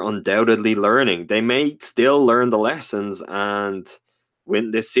they're undoubtedly learning. They may still learn the lessons and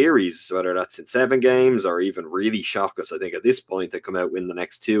win this series, whether that's in 7 games or even really shock us. I think at this point they come out, win the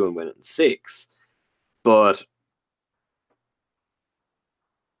next 2 and win it in 6. But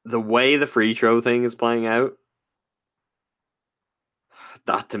the way the free throw thing is playing out,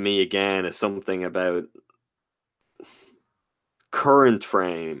 that to me again is something about current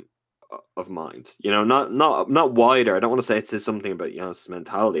frame of mind. You know, not wider. I don't want to say it says something about Giannis'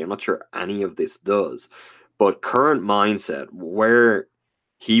 mentality. I'm not sure any of this does, but current mindset where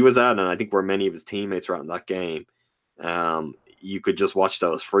he was at, and I think where many of his teammates were at in that game. You could just watch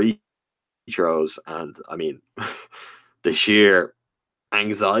those free throws, and I mean, the sheer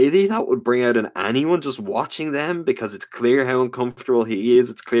anxiety that would bring out in anyone just watching them, because it's clear how uncomfortable he is.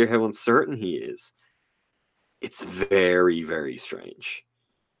 It's clear how uncertain he is. It's very, very strange.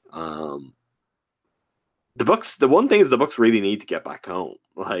 The Bucks. The one thing is the Bucks really need to get back home.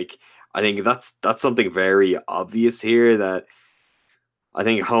 Like, I think that's something very obvious here. That I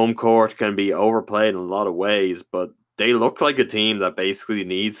think home court can be overplayed in a lot of ways, but they look like a team that basically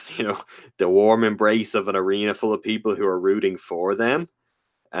needs, the warm embrace of an arena full of people who are rooting for them.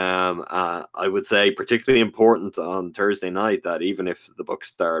 I would say particularly important on Thursday night that even if the Bucks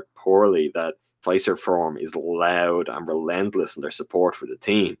start poorly, that Placer Form is loud and relentless in their support for the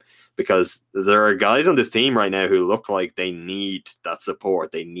team, because there are guys on this team right now who look like they need that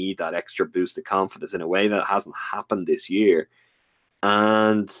support. They need that extra boost of confidence in a way that hasn't happened this year.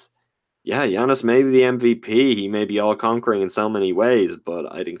 And yeah, Giannis may be the MVP. He may be all conquering in so many ways,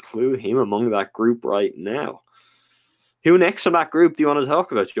 but I'd include him among that group right now. Who next from that group do you want to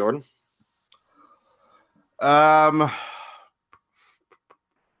talk about, Jordan?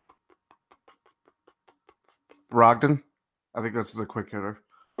 Brogdon. I think this is a quick hitter.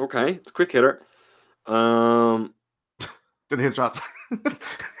 Okay, it's a quick hitter. Didn't hit shots.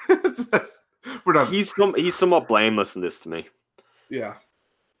 We're done. He's somewhat blameless in this to me. Yeah.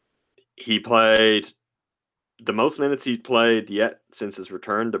 He played the most minutes he'd played yet since his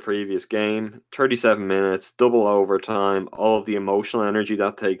return the previous game. 37 minutes, double overtime, all of the emotional energy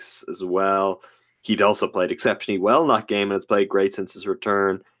that takes as well. He'd also played exceptionally well in that game and has played great since his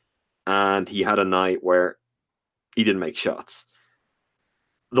return. And he had a night where he didn't make shots.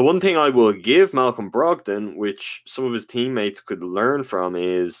 The one thing I will give Malcolm Brogdon, which some of his teammates could learn from,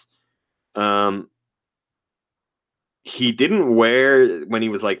 is he didn't wear, when he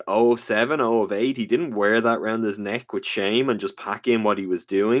was like 0 of 7, 0 of 8, he didn't wear that around his neck with shame and just pack in what he was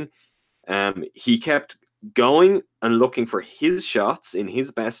doing. He kept going and looking for his shots in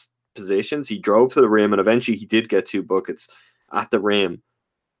his best positions. He drove to the rim and eventually he did get 2 buckets at the rim.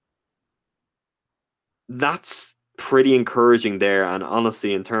 That's pretty encouraging there. And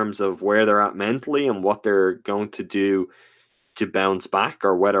honestly, in terms of where they're at mentally and what they're going to do to bounce back,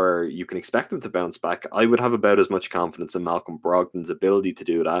 or whether you can expect them to bounce back, I would have about as much confidence in Malcolm Brogdon's ability to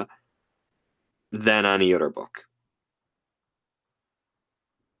do that than any other book.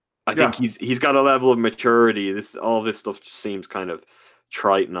 I think he's got a level of maturity. All this stuff just seems kind of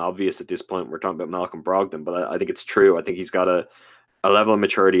trite and obvious at this point. We're talking about Malcolm Brogdon, but I think it's true. I think he's got a level of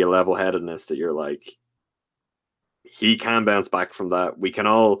maturity, a level-headedness that you're like, he can bounce back from that. We can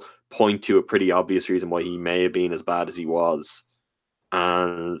all point to a pretty obvious reason why he may have been as bad as he was.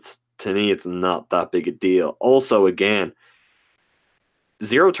 And to me, it's not that big a deal. Also, again,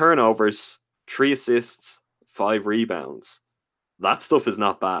 0 turnovers, 3 assists, 5 rebounds. That stuff is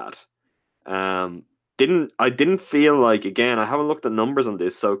not bad. I didn't feel like, again, I haven't looked at numbers on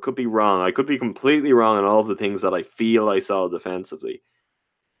this, so it could be wrong. I could be completely wrong on all of the things that I feel I saw defensively.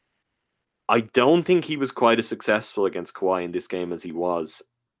 I don't think he was quite as successful against Kawhi in this game as he was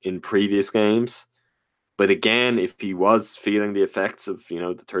in previous games. But again, if he was feeling the effects of,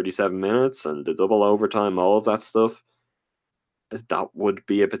 the 37 minutes and the double overtime, all of that stuff, that would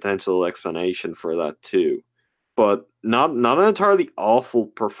be a potential explanation for that too. But not an entirely awful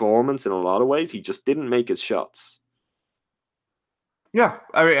performance in a lot of ways. He just didn't make his shots. Yeah,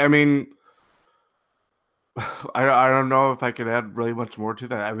 I mean, I don't know if I could add really much more to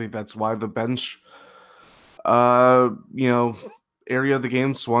that. I mean, that's why the bench, area of the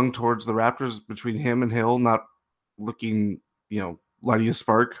game swung towards the Raptors between him and Hill, not looking, lighting a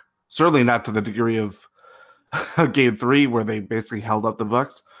spark. Certainly not to the degree of Game 3 where they basically held up the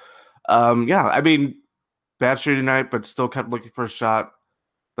Bucks. I mean, bad shooting night, but still kept looking for a shot.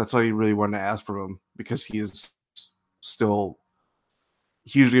 That's all you really want to ask from him because he is still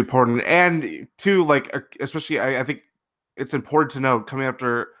hugely important. And two, especially I think it's important to note coming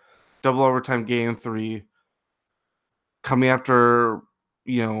after double overtime Game 3, coming after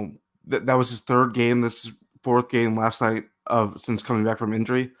that was his 3rd game, this 4th game last night since coming back from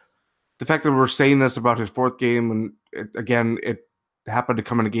injury. The fact that we're saying this about his 4th game, and it happened to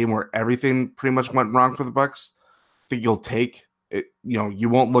come in a game where everything pretty much went wrong for the Bucks, I think you'll take it. You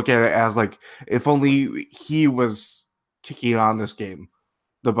won't look at it as like, if only he was kicking on this game,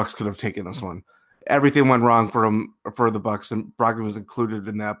 the Bucks could have taken this one. Everything went wrong for the Bucks, and Brogdon was included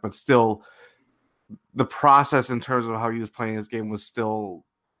in that. But still, the process in terms of how he was playing his game was still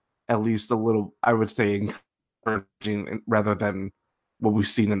at least a little, I would say, encouraging rather than what we've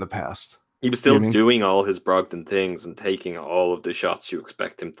seen in the past. He was still doing all his Brogdon things and taking all of the shots you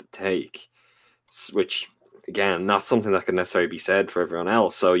expect him to take, which, again, not something that can necessarily be said for everyone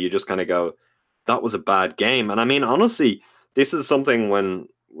else. So you just kind of go, that was a bad game. And I mean, honestly, this is something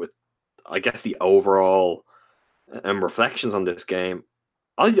with, I guess, the overall reflections on this game,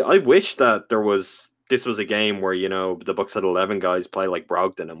 I wish that this was a game where, the Bucks had 11 guys play like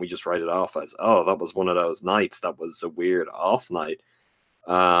Brogdon and we just write it off as, oh, that was one of those nights. That was a weird off night.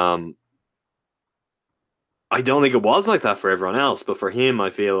 I don't think it was like that for everyone else, but for him, I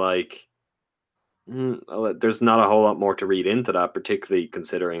feel like there's not a whole lot more to read into that, particularly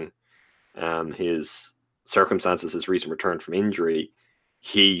considering his circumstances, his recent return from injury.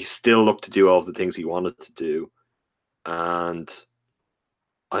 He still looked to do all of the things he wanted to do, and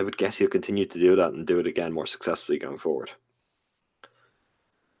I would guess he'll continue to do that and do it again more successfully going forward.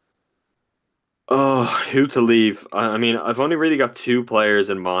 Oh, who to leave? I mean, I've only really got 2 players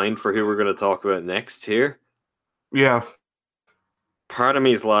in mind for who we're going to talk about next here. Yeah. Part of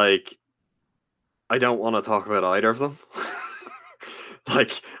me is like, I don't want to talk about either of them.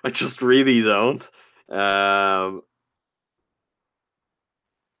 Like, I just really don't. Will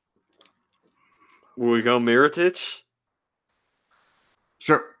we go Mirotic?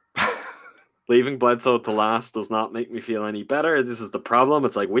 Sure. Leaving Bledsoe to last does not make me feel any better. This is the problem.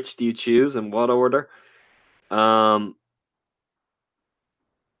 It's like, which do you choose in what order? I'm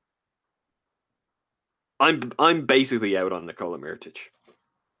basically out on Nikola Mirotic.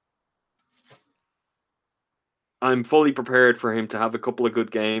 I'm fully prepared for him to have a couple of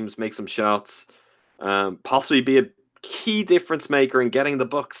good games, make some shots, possibly be a key difference maker in getting the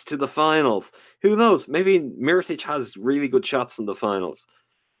Bucks to the finals. Who knows? Maybe Mirotic has really good shots in the finals.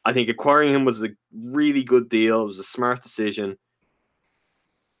 I think acquiring him was a really good deal. It was a smart decision.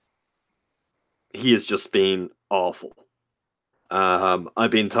 He has just been awful.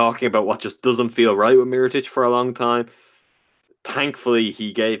 I've been talking about what just doesn't feel right with Mirotic for a long time. Thankfully,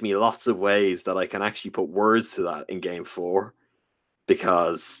 he gave me lots of ways that I can actually put words to that in Game 4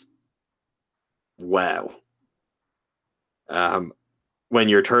 because, wow. When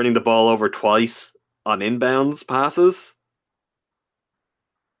you're turning the ball over twice on inbounds passes,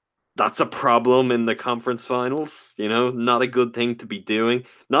 that's a problem in the conference finals. Not a good thing to be doing.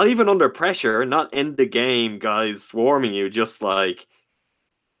 Not even under pressure, not end the game, guys swarming you, just like,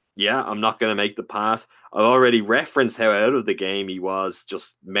 yeah, I'm not going to make the pass. I've already referenced how out of the game he was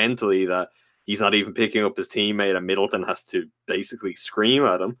just mentally, that he's not even picking up his teammate and Middleton has to basically scream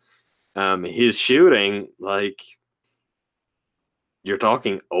at him. His shooting, like, you're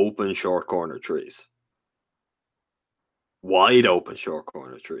talking open short corner trees. Wide open short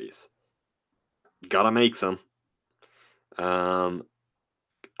corner trees. Gotta make some. And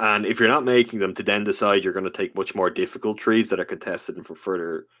if you're not making them, to then decide you're going to take much more difficult trees that are contested and for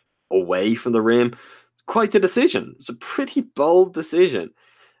further away from the rim, quite the decision. It's a pretty bold decision.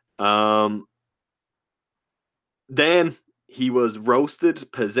 Then he was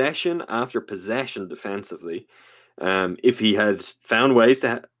roasted possession after possession defensively. If he had found ways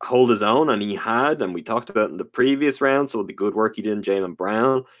to hold his own, and he had, and we talked about in the previous round, so the good work he did in Jaylen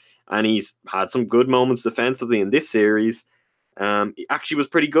Brown, and he's had some good moments defensively in this series. He actually was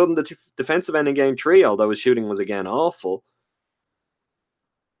pretty good in the defensive end in Game 3, although his shooting was again awful.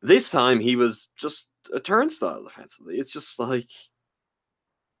 This time he was just a turnstile defensively. It's just like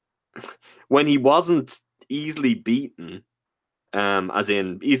when he wasn't easily beaten, as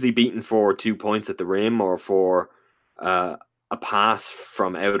in easily beaten for 2 points at the rim or for a pass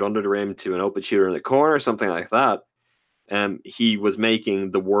from out under the rim to an open shooter in the corner, something like that. He was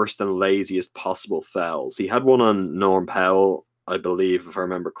making the worst and laziest possible fouls. He had one on Norm Powell, I believe, if I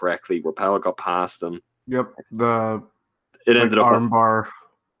remember correctly, where Powell got past him. Yep, It ended up armbar.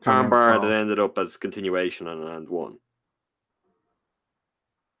 Armbar that ended up as continuation on an and one.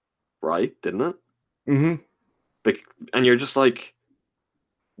 Right, didn't it? Mm-hmm. And you're just like,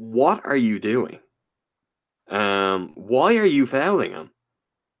 what are you doing? Why are you fouling him?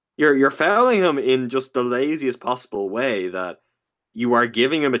 You're fouling him in just the laziest possible way, that you are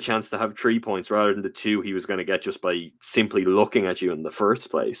giving him a chance to have 3 points rather than the 2 he was going to get just by simply looking at you in the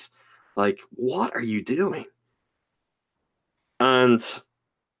first place. Like, what are you doing? And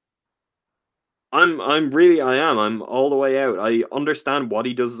I'm all the way out. I understand what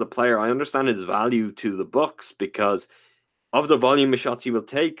he does as a player. I understand his value to the Bucks because of the volume of shots he will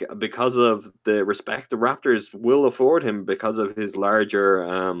take, because of the respect the Raptors will afford him because of his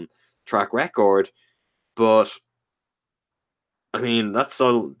larger track record. But I mean, that's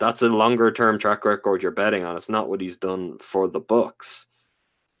a longer term track record you're betting on. It's not what he's done for the Bucks.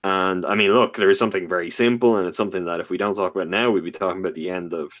 And I mean, look, there is something very simple, and it's something that if we don't talk about now, we'd be talking about the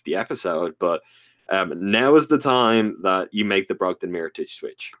end of the episode. But now is the time that you make the Brogdon Mirotic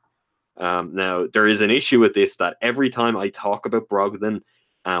switch. Now, there is an issue with this, that every time I talk about Brogdon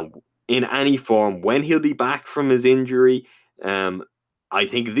in any form, when he'll be back from his injury, I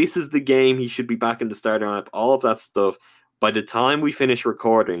think this is the game he should be back in the starting lineup, all of that stuff. By the time we finish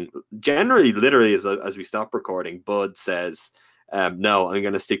recording, generally, literally, as we stop recording, Bud says, no, I'm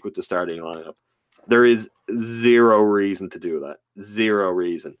going to stick with the starting lineup. There is zero reason to do that. Zero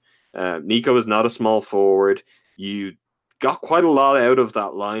reason. Nico is not a small forward. You got quite a lot out of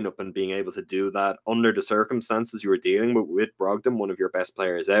that lineup and being able to do that under the circumstances you were dealing with Brogdon, one of your best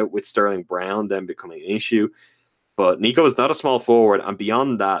players out, with Sterling Brown then becoming an issue. But Nico is not a small forward, and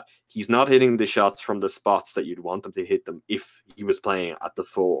beyond that, he's not hitting the shots from the spots that you'd want him to hit them if he was playing at the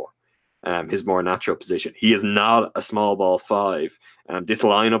 4, his more natural position. He is not a small ball 5. This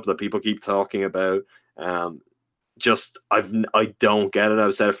lineup that people keep talking about, I don't get it.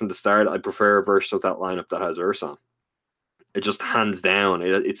 I've said it from the start. I prefer a version of that lineup that has Ersan. It just hands down.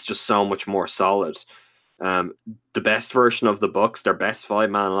 It's just so much more solid. The best version of the Bucks, their best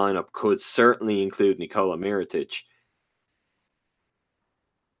 5-man lineup, could certainly include Nikola Mirotic.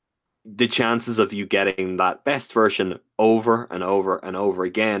 The chances of you getting that best version over and over and over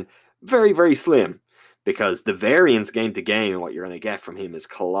again, very, very slim, because the variance game to game and what you're going to get from him is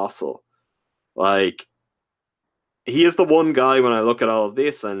colossal. Like, he is the one guy when I look at all of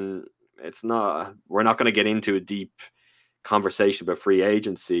this, and we're not going to get into a deep conversation about free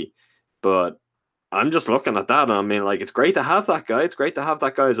agency, but I'm just looking at that, and I mean, like, it's great to have that guy. It's great to have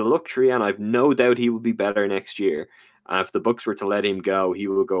that guy as a luxury, and I've no doubt he will be better next year. And if the Bucks were to let him go, he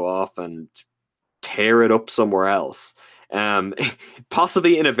will go off and tear it up somewhere else. Um,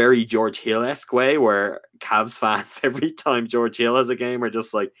 Possibly in a very George Hill-esque way, where Cavs fans every time George Hill has a game are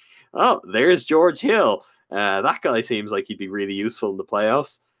just like, "Oh, there's George Hill. That guy seems like he'd be really useful in the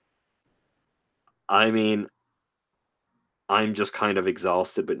playoffs." I mean, I'm just kind of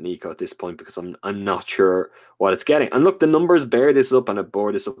exhausted with Nico at this point because I'm not sure what it's getting. And look, the numbers bear this up, and have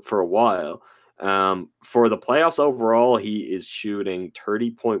bore this up for a while. For the playoffs overall, he is shooting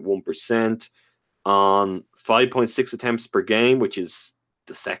 30.1% on 5.6 attempts per game, which is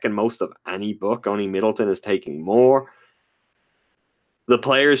the second most of any book. Only Middleton is taking more. The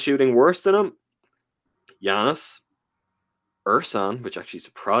players shooting worse than him, Giannis, Ersan, which actually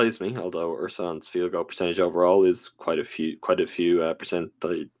surprised me, although Ersan's field goal percentage overall is quite a few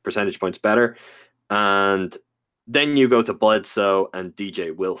percentage points better. And then you go to Bledsoe and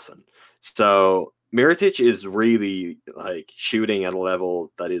DJ Wilson. So Mirotic is really like shooting at a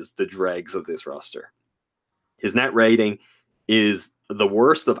level that is the dregs of this roster. His net rating is the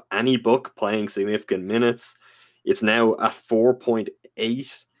worst of any book playing significant minutes. It's now a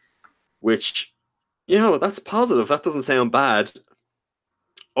 4.8, which, that's positive. That doesn't sound bad.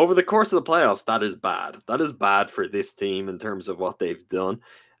 Over the course of the playoffs, that is bad. That is bad for this team in terms of what they've done.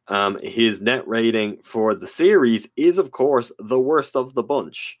 His net rating for the series is, of course, the worst of the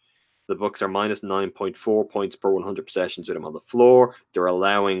bunch. The Bucks are minus 9.4 points per 100 possessions with him on the floor. They're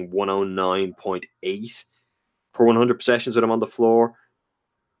allowing 109.8 per 100 possessions with him on the floor.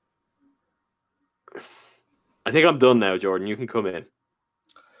 I think I'm done now, Jordan. You can come in.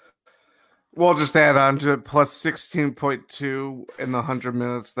 We'll just add on to it, plus 16.2 in the 100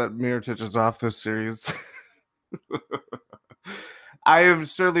 minutes that Mirotic is off this series. I have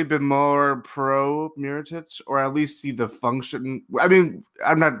certainly been more pro Mirotic, or at least see the function. I mean,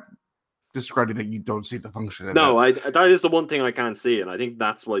 I'm not discrediting that you don't see the function. No, that is the one thing I can't see, and I think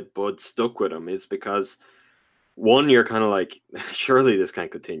that's why Bud stuck with him, is because, one, you're kind of like, surely this can't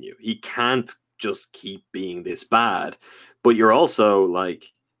continue. He can't just keep being this bad. But you're also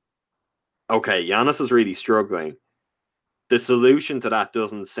like, okay, Giannis is really struggling. The solution to that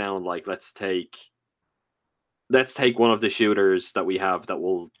doesn't sound like let's take one of the shooters that we have that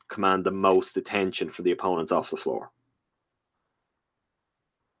will command the most attention for the opponents off the floor.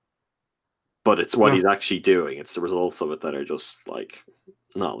 But it's what he's actually doing. It's the results of it that are just like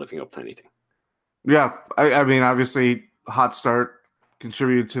not living up to anything. Yeah, I mean, obviously, hot start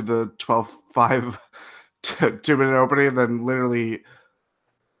contributed to the 12-5 2-minute opening, and then literally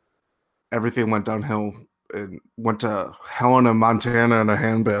everything went downhill and went to Helena, Montana in a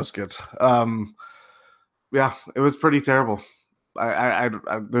handbasket. Yeah, it was pretty terrible. I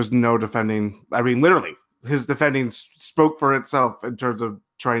there's no defending. I mean, literally, his defending spoke for itself in terms of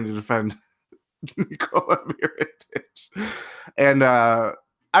trying to defend Nikola Mirotic. And I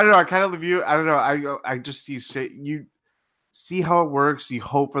don't know. I kind of view. I don't know. I just see you see how it works. You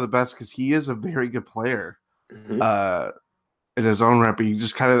hope for the best because he is a very good player. Mm-hmm. In his own right, but you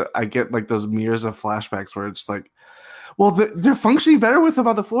just kind of, I get like those mirrors of flashbacks where it's like, well, they're functioning better with him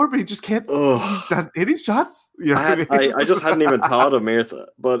on the floor, but he just can't. He's not hitting shots. You know I just hadn't even thought of Mirza,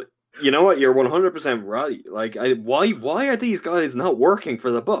 but you know what? You're 100% right. Like, why are these guys not working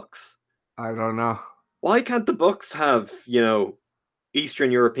for the Bucks? I don't know. Why can't the Bucks have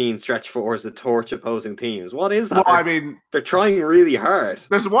Eastern European stretch fours that torch opposing teams? What is that? Well, I mean, they're trying really hard.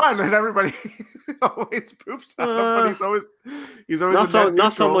 There's one, and everybody always poops on him, but he's always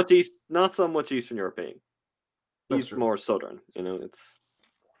not so much Eastern European. That's He's true. more Southern. It's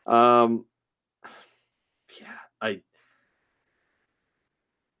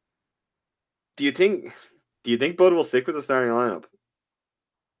Do you think Bud will stick with the starting lineup?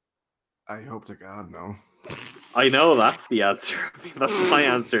 I hope to God no. I know that's the answer. That's my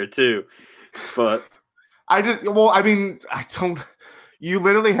answer too. But I did. Well, I mean, I don't. You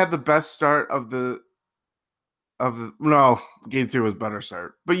literally had the best start of the. No, game 2 was better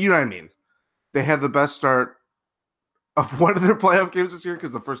start, but you know what I mean. They had the best start of one of their playoff games this year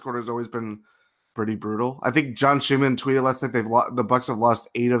because the first quarter has always been pretty brutal. I think John Schumann tweeted last night the Bucks have lost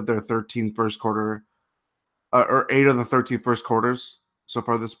 8 of their 13 first quarter, or 8 of the 13 first quarters so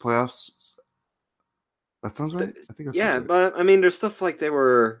far this playoffs. That sounds right. I think that's right. But I mean, there's stuff like they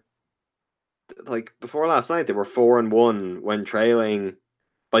were like before last night. They were 4-1 when trailing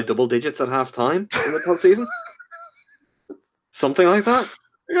by double digits at halftime in the postseason. Something like that.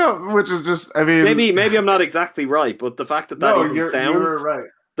 Yeah, which is just. I mean, maybe I'm not exactly right, but the fact that you're right.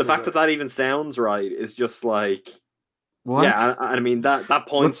 The fact that even sounds right is just like. What? Yeah, I mean that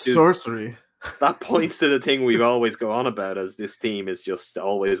point. What's sorcery? that points to the thing we've always go on about, as this team is just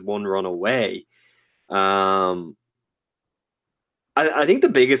always one run away. I think the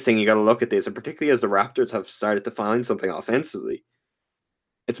biggest thing you got to look at this, and particularly as the Raptors have started to find something offensively,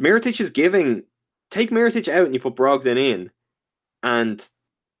 it's Mirotic is giving. Take Mirotic out and you put Brogdon in, and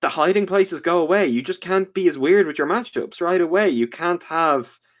the hiding places go away. You just can't be as weird with your matchups right away. You can't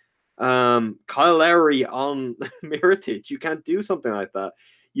have Kyle Lowry on Mirotic. You can't do something like that.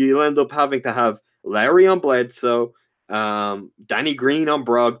 You'll end up having to have Lowry on Bledsoe, Danny Green on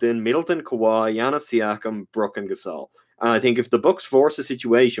Brogdon, Middleton, Kawhi, Giannis Siakam, Brook, and Gasol. And I think if the Bucks force a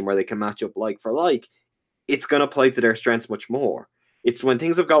situation where they can match up like for like, it's going to play to their strengths much more. It's when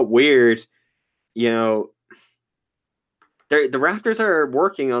things have got weird, you know, the Raptors are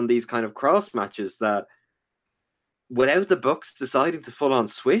working on these kind of cross matches that without the Bucks deciding to full on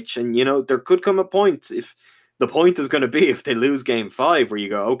switch, and you know, there could come a point, if the point is going to be if they lose game 5, where you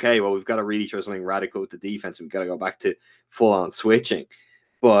go, okay, well, we've got to really try something radical with the defense and we've got to go back to full on switching.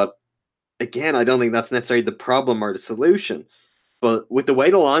 But again, I don't think that's necessarily the problem or the solution. But with the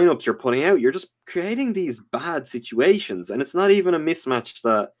way the lineups you're putting out, you're just creating these bad situations, and it's not even a mismatch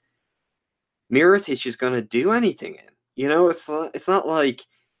that Mirotic is going to do anything in. You know, it's not like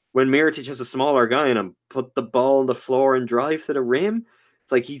when Mirotic has a smaller guy in him, put the ball on the floor and drive to the rim.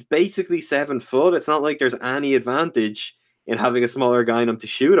 It's like he's basically 7 foot. It's not like there's any advantage in having a smaller guy in him to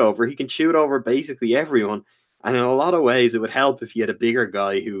shoot over. He can shoot over basically everyone. And in a lot of ways, it would help if he had a bigger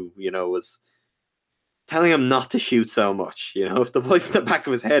guy who, you know, was telling him not to shoot so much. You know, if the voice in the back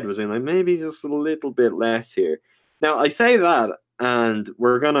of his head was in like, maybe just a little bit less here. Now, I say that, and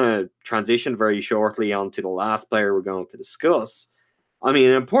we're going to transition very shortly onto the last player we're going to discuss. I mean,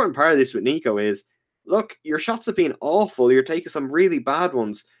 an important part of this with Nico is, look, your shots have been awful. You're taking some really bad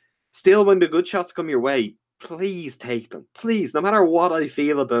ones. Still, when the good shots come your way, please take them. Please, no matter what I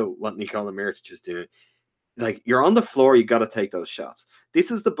feel about what Nikola Mirotic is doing, like, you're on the floor, you got to take those shots.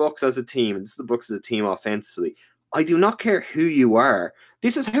 This is the Bucks as a team, and this is the Bucks as a team offensively. I do not care who you are.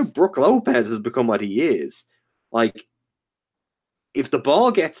 This is how Brook Lopez has become what he is. Like, if the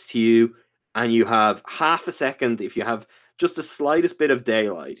ball gets to you and you have half a second, if you have just the slightest bit of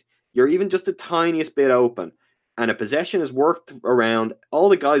daylight, you're even just the tiniest bit open, and a possession is worked around, all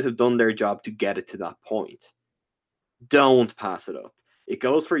the guys have done their job to get it to that point. Don't pass it up. It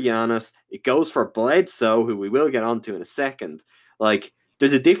goes for Giannis. It goes for Bledsoe, who we will get onto in a second. Like,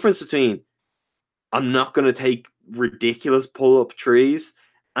 there's a difference between I'm not going to take ridiculous pull-up trees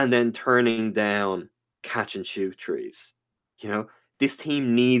and then turning down catch-and-shoot trees. You know, this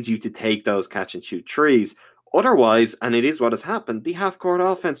team needs you to take those catch-and-shoot trees. Otherwise, and it is what has happened, the half-court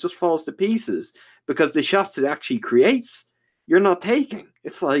offense just falls to pieces because the shots it actually creates, you're not taking.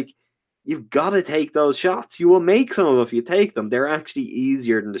 It's like, you've got to take those shots. You will make some of them if you take them. They're actually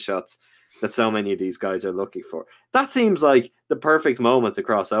easier than the shots that so many of these guys are looking for. That seems like the perfect moment to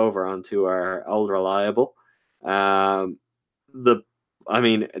cross over onto our old reliable. There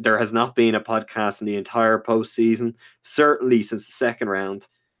has not been a podcast in the entire postseason, certainly since the second round,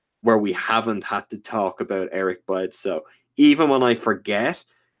 where we haven't had to talk about Eric Bledsoe. Even when I forget,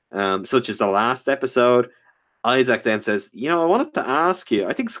 such as the last episode, Isaac then says, you know, I wanted to ask you,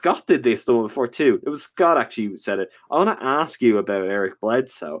 I think Scott did this the one before too. It was Scott actually who said it. I want to ask you about Eric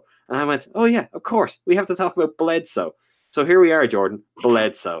Bledsoe. And I went, oh yeah, of course. We have to talk about Bledsoe. So here we are, Jordan.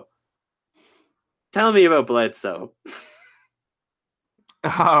 Bledsoe. Tell me about Bledsoe.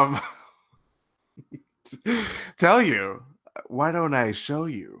 Tell you. Why don't I show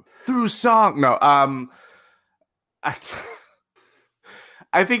you? Through song. No, I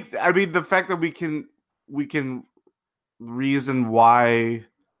think, I mean, the fact that we can reason why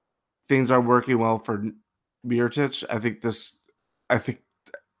things are working well for Mirotic,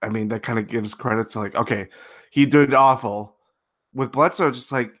 I mean, that kind of gives credit to, like, okay, he did awful. With Bledsoe,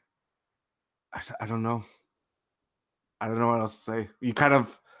 just like, I don't know. I don't know what else to say. You kind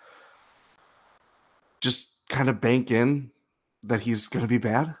of bank in that he's going to be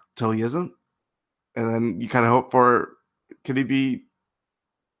bad till he isn't. And then you kind of hope for, can he be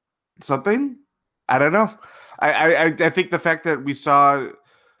something? I don't know. I think the fact that we saw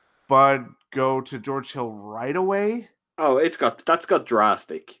Bud go to George Hill right away. Oh, that's got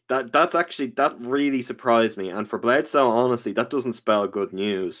drastic. That really surprised me. And for Bledsoe, honestly, that doesn't spell good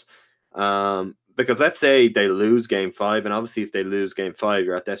news. Because let's say they lose game 5, and obviously if they lose game 5,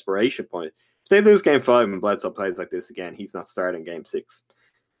 you're at desperation point. If they lose game 5 and Bledsoe plays like this again, he's not starting game 6.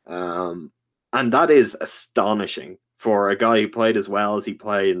 And that is astonishing for a guy who played as well as he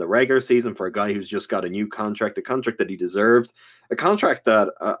played in the regular season, for a guy who's just got a new contract, a contract that he deserved, a contract that,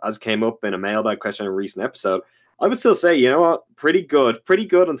 as came up in a mailbag question in a recent episode, I would still say, you know what, pretty good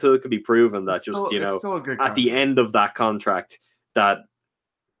until it could be proven that It's still a good at the contract. end of that contract that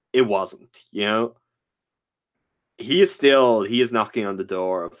it wasn't. He is knocking on the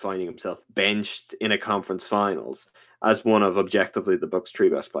door of finding himself benched in a conference finals as one of objectively the Bucks' three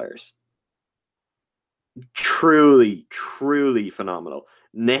best players. Truly, truly phenomenal.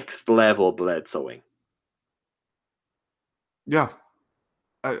 Next level Bledsoeing. Yeah.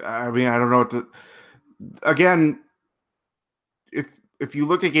 I mean, I don't know what to. Again, if you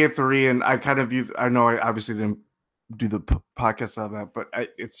look at Game 3, and I kind of view, I know I obviously didn't do the podcast on that, but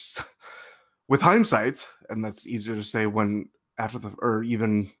it's with hindsight, and that's easier to say when after or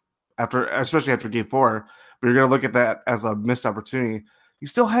even after, especially after Game 4. But you're gonna look at that as a missed opportunity.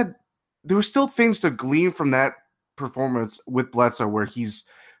 There were still things to glean from that performance with Bledsoe, where he's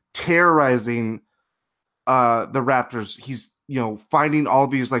terrorizing the Raptors. He's finding all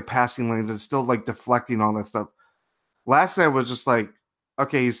these like passing lanes and still like deflecting all that stuff. Last night was just like,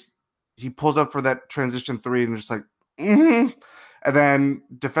 okay, he pulls up for that transition three and just like, and then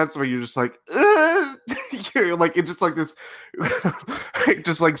defensively you're just like, like it's just like this,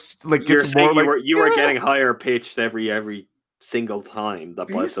 just like You're gets saying more you were getting higher pitched every single time that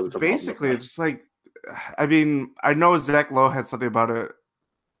Bledsoe was basically it's just like, I mean, I know Zach Lowe had something about it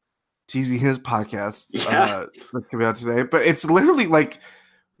teasing his podcast that's coming out today, but it's literally like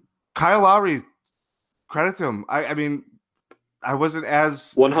Kyle Lowry, credit to him. I mean, I wasn't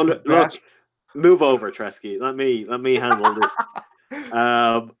as 100. Look, move over, Treske. Let me handle this.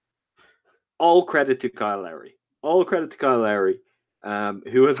 All credit to Kyle Lowry. All credit to Kyle Lowry,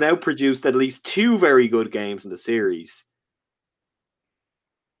 who has now produced at least 2 very good games in the series.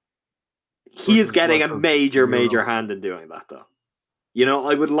 He is getting a major hand in doing that, though.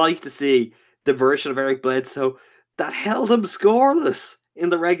 I would like to see the version of Eric Bledsoe that held him scoreless in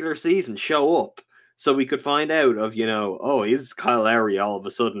the regular season show up, so we could find out of, is Kyle Lowry all of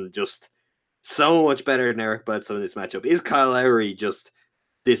a sudden just so much better than Eric Bledsoe in this matchup? Is Kyle Lowry just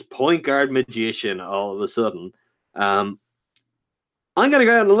this point guard magician all of a sudden? I'm going to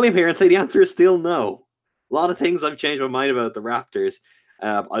go out on a limb here and say the answer is still no. A lot of things I've changed my mind about the Raptors.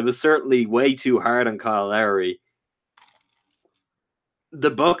 I was certainly way too hard on Kyle Lowry.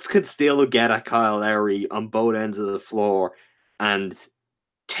 The Bucks could still get at Kyle Lowry on both ends of the floor and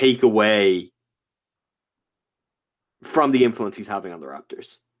take away from the influence he's having on the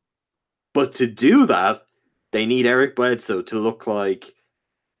Raptors. But to do that, they need Eric Bledsoe to look like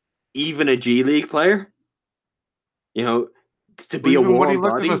even a G League player. To be a warm when he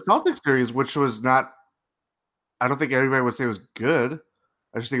looked body. at the Celtics series, which was not, I don't think anybody would say it was good.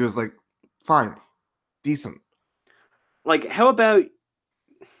 I just think it was like fine, decent. Like, how about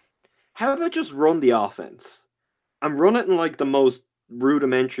just run the offense and run it in like the most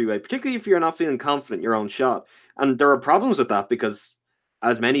rudimentary way, particularly if you're not feeling confident in your own shot. And there are problems with that because,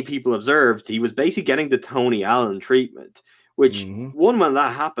 as many people observed, he was basically getting the Tony Allen treatment, which when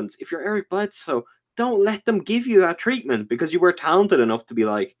that happens, if you're Eric Bledsoe, don't let them give you that treatment because you were talented enough to be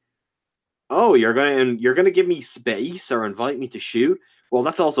like, oh, you're gonna give me space or invite me to shoot. Well,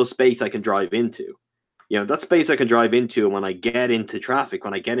 that's also space I can drive into. That space I can drive into, and when I get into traffic,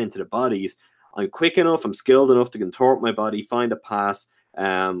 when I get into the bodies, I'm quick enough, I'm skilled enough to contort my body, find a pass,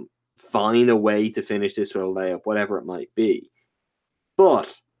 find a way to finish this with a layup, whatever it might be.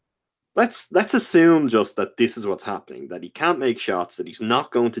 But let's assume just that this is what's happening, that he can't make shots, that he's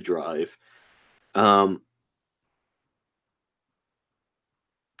not going to drive.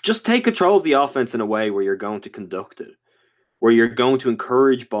 Just take control of the offense in a way where you're going to conduct it, where you're going to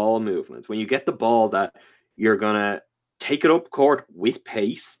encourage ball movement. When you get the ball, that you're going to take it up court with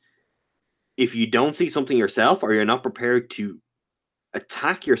pace. If you don't see something yourself or you're not prepared to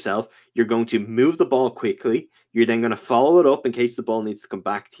attack yourself, you're going to move the ball quickly. You're then going to follow it up in case the ball needs to come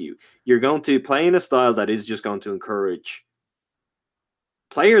back to you. You're going to play in a style that is just going to encourage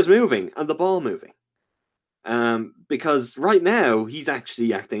players moving and the ball moving. Because right now, he's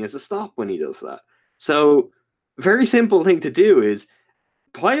actually acting as a stop when he does that. So, very simple thing to do is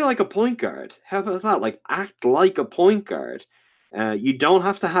play like a point guard. How about that? Like, act like a point guard. You don't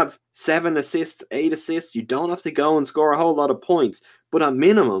have to have 7 assists, 8 assists. You don't have to go and score a whole lot of points. But at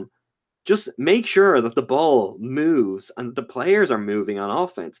minimum, just make sure that the ball moves and the players are moving on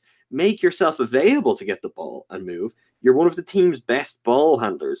offense. Make yourself available to get the ball and move. You're one of the team's best ball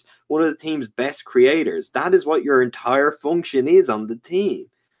handlers, one of the team's best creators. That is what your entire function is on the team.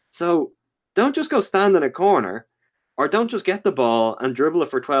 So don't just go stand in a corner, or don't just get the ball and dribble it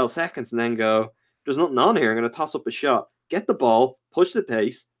for 12 seconds and then go, there's nothing on here, I'm going to toss up a shot. Get the ball, push the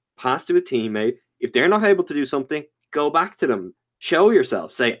pace, pass to a teammate. If they're not able to do something, go back to them. Show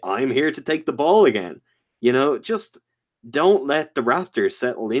yourself. Say, I'm here to take the ball again. Just don't let the Raptors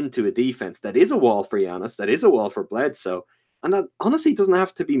settle into a defense that is a wall for Giannis, that is a wall for Bledsoe, and that honestly doesn't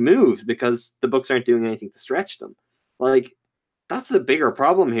have to be moved because the Bucks aren't doing anything to stretch them. Like, that's a bigger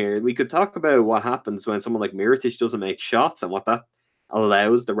problem here. We could talk about what happens when someone like Mirotic doesn't make shots and what that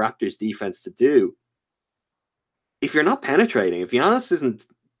allows the Raptors defense to do. If you're not penetrating, if Giannis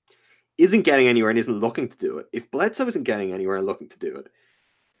isn't getting anywhere and isn't looking to do it, if Bledsoe isn't getting anywhere and looking to do it,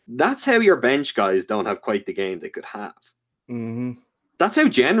 that's how your bench guys don't have quite the game they could have. Mm-hmm. That's how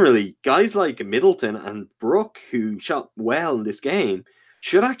generally guys like Middleton and Brook, who shot well in this game,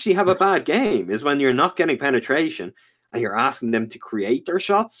 should actually have a bad game, is when you're not getting penetration and you're asking them to create their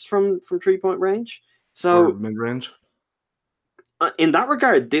shots from 3-point range. So mid-range. In that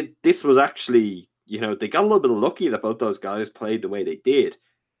regard, this was actually, they got a little bit lucky that both those guys played the way they did.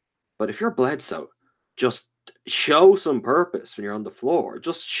 But if you're Bledsoe, just show some purpose when you're on the floor.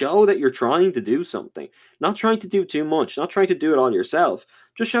 Just show that you're trying to do something. Not trying to do too much. Not trying to do it all yourself.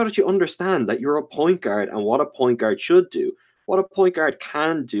 Just show that you understand that you're a point guard and what a point guard should do. What a point guard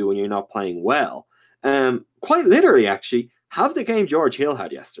can do when you're not playing well. Quite literally, actually, have the game George Hill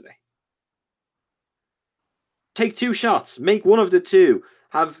had yesterday. Take 2 shots. Make one of the 2.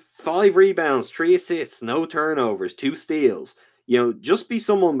 Have 5 rebounds, 3 assists, no turnovers, 2 steals. Just be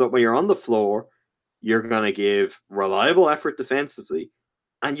someone that when you're on the floor, you're going to give reliable effort defensively,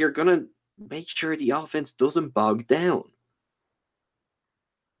 and you're going to make sure the offense doesn't bog down.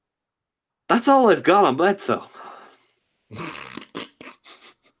 That's all I've got on Bledsoe.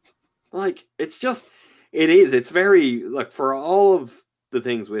 It's very, for all of the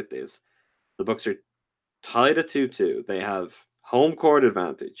things with this, the Bucks are tied at 2-2. They have home court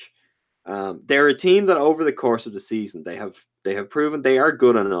advantage. They're a team that over the course of the season, they have proven they are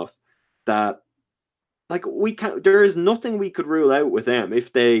good enough that there is nothing we could rule out with them.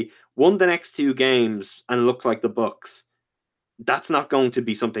 If they won the next 2 games and looked like the Bucks, that's not going to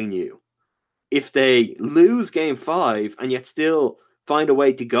be something new. If they lose game 5 and yet still find a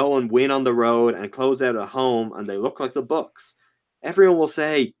way to go and win on the road and close out at home and they look like the Bucks, everyone will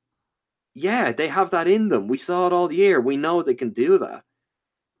say, yeah, they have that in them. We saw it all year. We know they can do that.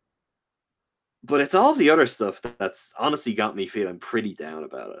 But it's all the other stuff that's honestly got me feeling pretty down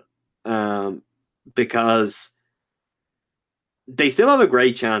about it. Because they still have a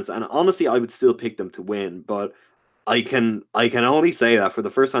great chance, and honestly, I would still pick them to win. But I can only say that for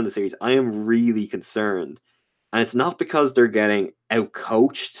the first time in the series, I am really concerned, and it's not because they're getting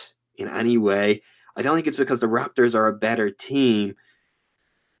outcoached in any way. I don't think it's because the Raptors are a better team.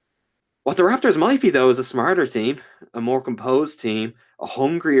 What the Raptors might be, though, is a smarter team, a more composed team, a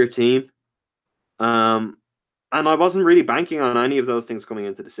hungrier team. And I wasn't really banking on any of those things coming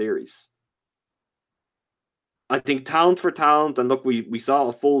into the series. I think talent for talent, and look, we saw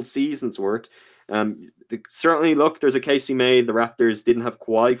a full season's worth. Certainly, look, there's a case we made. The Raptors didn't have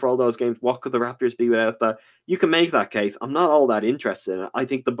Kawhi for all those games. What could the Raptors be without that? You can make that case. I'm not all that interested in it. I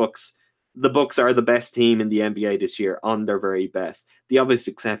think the Bucks are the best team in the NBA this year on their very best. The obvious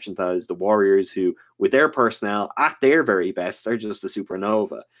exception to that is the Warriors, who, with their personnel at their very best, are just a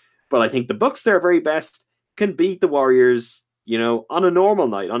supernova. But I think the Bucks, their very best, can beat the Warriors, on a normal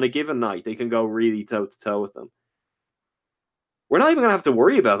night, on a given night. They can go really toe-to-toe with them. We're not even going to have to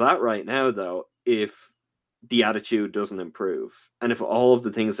worry about that right now, though, if the attitude doesn't improve. And if all of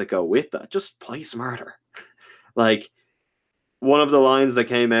the things that go with that, just play smarter. One of the lines that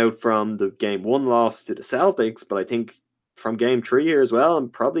came out from the game 1 loss to the Celtics, but I think from game 3 here as well,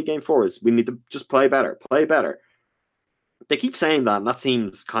 and probably game 4, is we need to just play better. They keep saying that, and that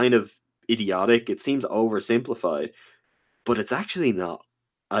seems kind of idiotic. It seems oversimplified, but it's actually not.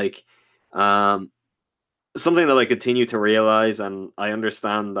 Something that I continue to realize, and I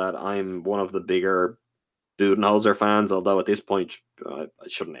understand that I'm one of the bigger Budenholzer fans, although at this point,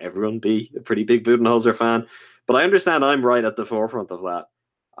 shouldn't everyone be a pretty big Budenholzer fan? But I understand I'm right at the forefront of that.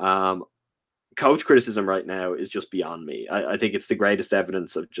 Coach criticism right now is just beyond me. I think it's the greatest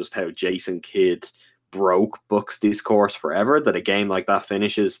evidence of just how Jason Kidd broke Bucks discourse forever, that a game like that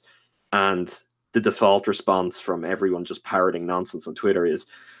finishes and the default response from everyone just parroting nonsense on Twitter is,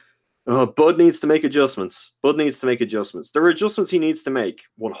 Bud needs to make adjustments. There are adjustments he needs to make,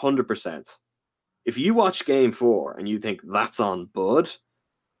 100%. If you watch game 4 and you think that's on Bud,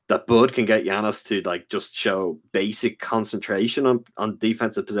 that Bud can get Giannis to just show basic concentration on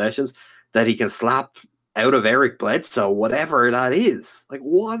defensive possessions, that he can slap out of Eric Bledsoe, whatever that is.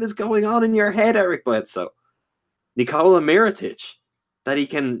 What is going on in your head, Eric Bledsoe? Nikola Mirotic, that he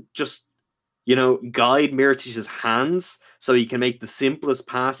can just, guide Mirotic's hands so he can make the simplest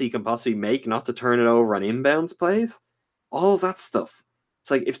pass he can possibly make, not to turn it over on inbounds plays. All of that stuff.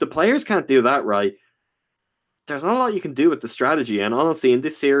 It's if the players can't do that right, there's not a lot you can do with the strategy. And honestly, in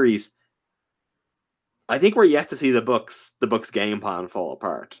this series, I think we're yet to see the Bucks game plan fall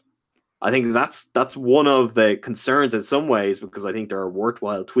apart. I think that's one of the concerns in some ways, because I think there are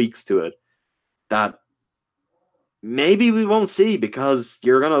worthwhile tweaks to it that maybe we won't see, because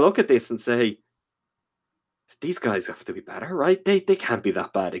you're going to look at this and say, these guys have to be better, right? They can't be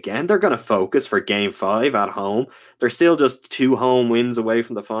that bad again. They're going to focus for game 5 at home. They're still just 2 home wins away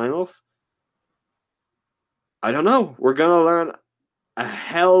from the finals. I don't know. We're going to learn a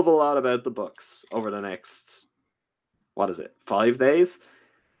hell of a lot about the Bucks over the next, 5 days?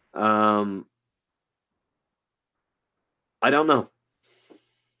 I don't know.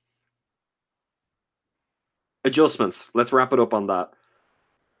 Adjustments. Let's wrap it up on that.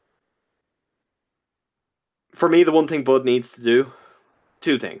 For me, the one thing Bud needs to do,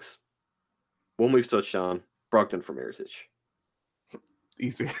 2 things. One we've touched on, Brogdon for Mirotic.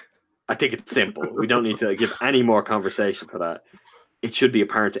 Easy. I think it's simple. We don't need to give any more conversation for that. It should be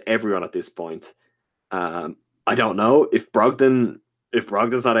apparent to everyone at this point. I don't know if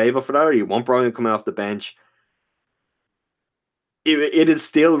Brogdon's not able for that, or you want Brogdon coming off the bench. It has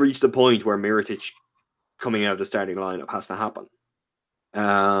still reached a point where Mirotic coming out of the starting lineup has to happen.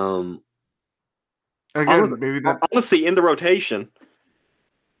 Again, maybe that. Honestly, in the rotation,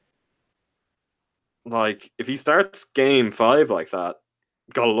 like if he starts game 5 like that,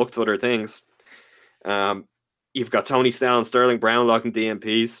 gotta look to other things. You've got Tony Snell and Sterling Brown locking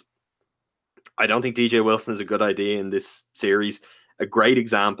DMPs. I don't think DJ Wilson is a good idea in this series. A great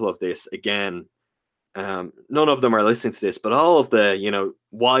example of this, again, none of them are listening to this, but all of the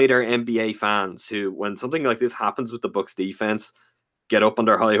wider NBA fans who, when something like this happens with the Bucks defense, get up on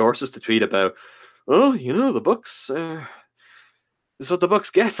their high horses to tweet about, oh, the Bucks, this is what the Bucks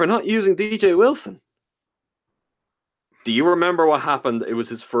get for not using DJ Wilson. Do you remember what happened? It was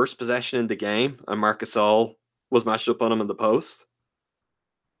his first possession in the game, and Marc Gasol was matched up on him in the post.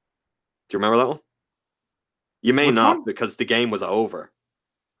 Do you remember that one? You may not, because the game was over.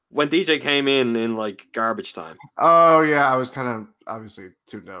 When DJ came in like garbage time. Oh, yeah, I was kind of obviously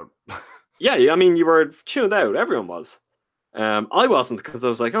tuned out. Yeah, I mean, you were tuned out. Everyone was. I wasn't, because I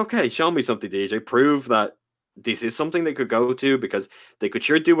was like, okay, show me something, DJ. Prove that this is something they could go to, because they could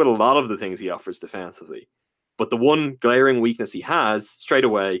sure do with a lot of the things he offers defensively. But the one glaring weakness he has, straight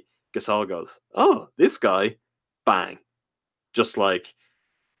away, Gasol goes, oh, this guy, bang. Just like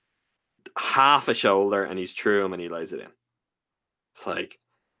half a shoulder, and he's through him and he lays it in. It's like,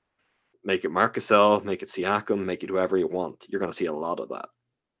 make it Marc Gasol, make it Siakam, make it whoever you want. You're going to see a lot of that.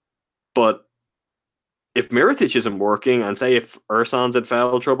 But if Mirotic isn't working, and say if Ersan's in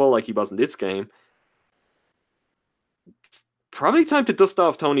foul trouble like he was in this game, it's probably time to dust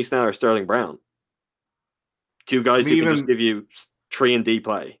off Tony Snell or Sterling Brown. 2 guys who can just give you 3 and D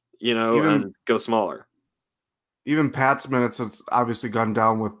play, and go smaller. Even Pat's minutes has obviously gone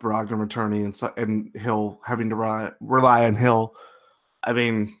down with Brogdon returning and Hill having to rely on Hill. I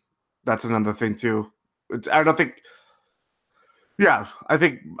mean, that's another thing too. I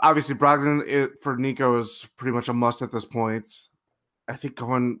think obviously Brogdon for Nico is pretty much a must at this point. I think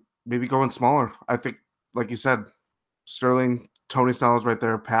going smaller. I think, like you said, Sterling, Tony Styles right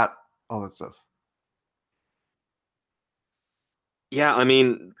there, Pat, all that stuff. Yeah, I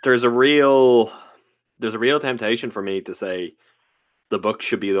mean, there's a real temptation for me to say the Bucks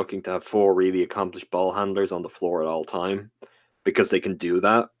should be looking to have 4 really accomplished ball handlers on the floor at all time, because they can do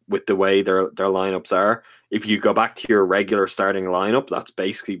that with the way their lineups are. If you go back to your regular starting lineup, that's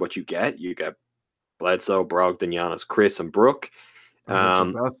basically what you get. You get Bledsoe, Brogdon, Giannis, Chris, and Brook.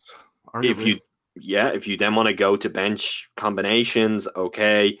 If you then want to go to bench combinations,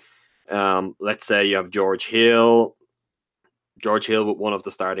 okay. Let's say you have George Hill with one of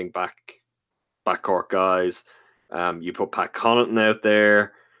the starting backcourt guys. You put Pat Connaughton out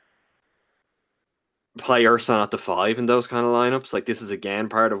there. Play Ersan at the 5 in those kind of lineups. Like, this is again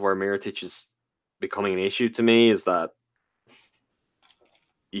part of where Mirotic is becoming an issue to me, is that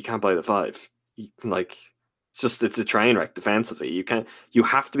you can't play the 5. It's a train wreck defensively. You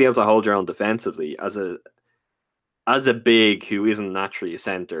have to be able to hold your own defensively as a big who isn't naturally a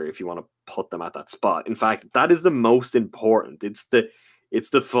center, if you want to put them at that spot. In fact, that is the most important. It's the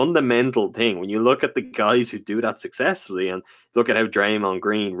fundamental thing. When you look at the guys who do that successfully, and look at how Draymond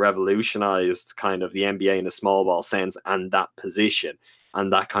Green revolutionized kind of the NBA in a small ball sense, and that position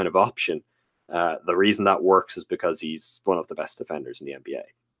and that kind of option, the reason that works is because he's one of the best defenders in the NBA.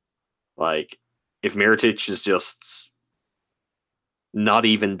 Like, if Mirotic is just not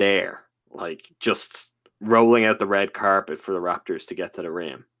even there, like just rolling out the red carpet for the Raptors to get to the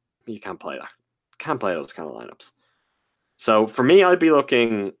rim, you can't play that. Can't play those kind of lineups. So for me, I'd be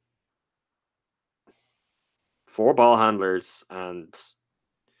looking 4 ball handlers, and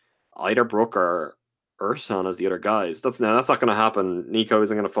either Brook or Ursan as the other guys. That's not going to happen. Nico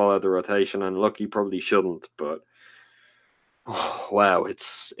isn't going to fall out of the rotation, and look, he probably shouldn't. But wow,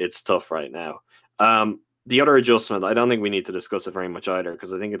 it's tough right now. The other adjustment, I don't think we need to discuss it very much either,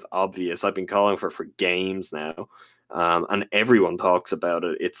 because I think it's obvious. I've been calling for games now, and everyone talks about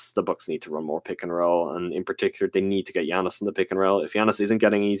it. It's the Bucks need to run more pick and roll, and in particular, they need to get Giannis in the pick and roll. If Giannis isn't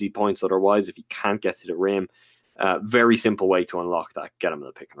getting easy points, otherwise, if he can't get to the rim, very simple way to unlock that: get him in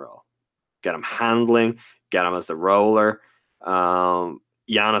the pick and roll, get him handling, get him as the roller.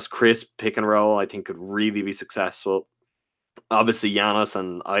 Giannis Chris pick and roll, I think, could really be successful. Obviously, Giannis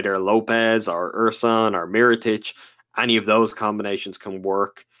and either Lopez or Ursan or Mirotic, any of those combinations can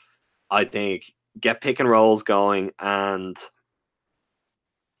work. I think get pick and rolls going, and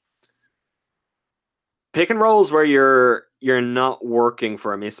pick and rolls where you're not working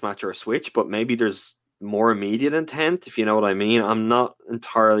for a mismatch or a switch, but maybe there's more immediate intent, if you know what I mean. I'm not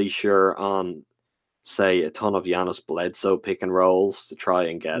entirely sure on, say, a ton of Giannis Bledsoe pick and rolls to try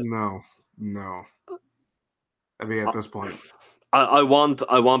and get. No. I mean, at this point, I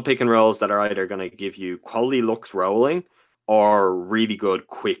want pick and rolls that are either going to give you quality looks rolling or really good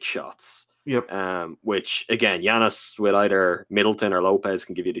quick shots. Yep. Which again, Giannis with either Middleton or Lopez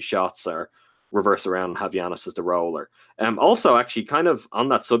can give you the shots, or reverse around and have Giannis as the roller. Also, actually, kind of on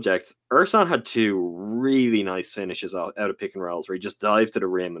that subject, Ursan had 2 really nice finishes out of pick and rolls where he just dived to the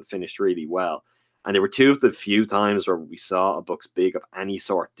rim and finished really well. And there were 2 of the few times where we saw a Bucks big of any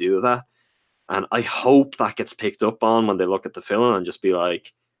sort do that. And I hope that gets picked up on when they look at the film and just be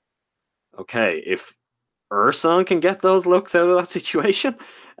like, okay, if Ursan can get those looks out of that situation,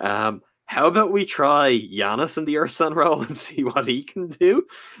 how about we try Giannis in the Ursan role and see what he can do?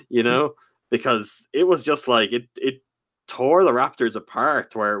 You know, because it was just like it tore the Raptors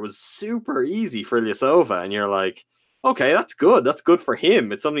apart, where it was super easy for Ilyasova, and you're like, okay, that's good. That's good for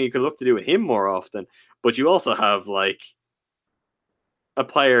him. It's something you could look to do with him more often. But you also have like a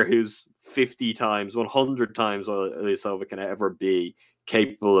player who's 50 times, 100 times what Ilyasova can ever be,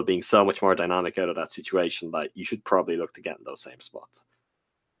 capable of being so much more dynamic out of that situation, that you should probably look to get in those same spots.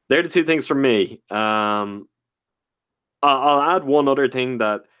 They're the 2 things for me. I'll add one other thing,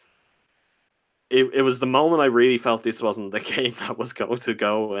 that it was the moment I really felt this wasn't the game that was going to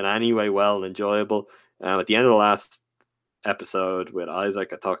go in any way well and enjoyable. At the end of the last episode with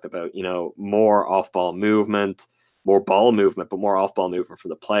Isaac, I talked about, more off-ball movement, more ball movement, but more off-ball movement for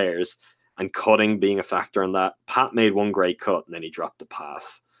the players, and cutting being a factor in that. Pat made one great cut, and then he dropped the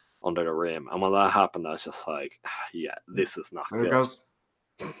pass under the rim. And when that happened, I was just like, yeah, this is not there good. it goes.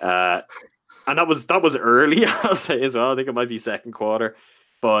 And that was early, I'll say as well. I think it might be second quarter,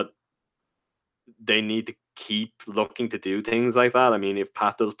 but they need to keep looking to do things like that. I mean, if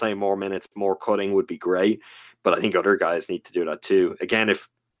Pat does play more minutes, more cutting would be great, but I think other guys need to do that too. Again, if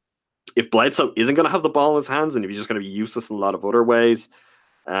Bledsoe isn't going to have the ball in his hands, and if he's just going to be useless in a lot of other ways,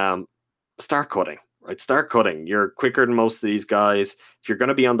 start cutting, right? Start cutting. You're quicker than most of these guys. If you're going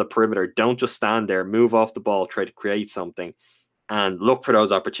to be on the perimeter, don't just stand there, move off the ball, try to create something, and look for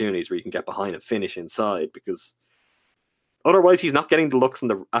those opportunities where you can get behind and finish inside, because otherwise he's not getting the looks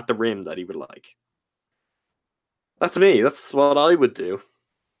at the rim that he would like. That's me. That's what I would do.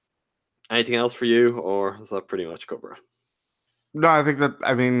 Anything else for you, or does that pretty much cover it? No, I think that,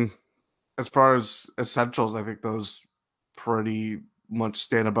 I mean, as far as essentials, I think those pretty much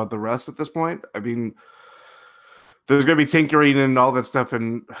stand above the rest at this point. I mean, there's going to be tinkering and all that stuff,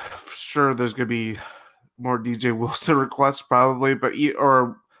 and sure, there's going to be more DJ Wilson requests probably,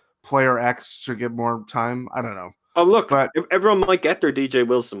 or player X should get more time. I don't know. Oh, look, but everyone might get their DJ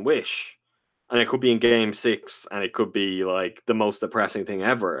Wilson wish, and it could be in Game 6, and it could be like the most depressing thing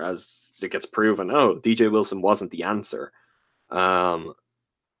ever as it gets proven, oh, DJ Wilson wasn't the answer. We're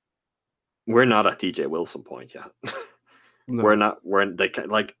not at DJ Wilson point yet. No.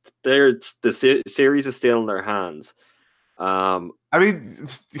 The series is still in their hands. I mean,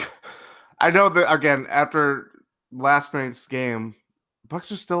 I know that, again, after last night's game,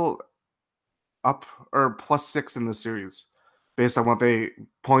 Bucks are still up or +6 in the series based on what they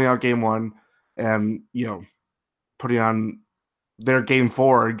pulling out Game 1 and, putting on their Game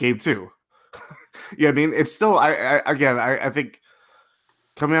 4 and Game 2. Yeah, I mean, it's still, I think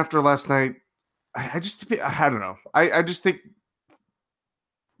coming after last night, I don't know. I just think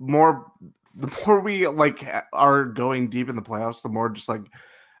the more we are going deep in the playoffs, the more just like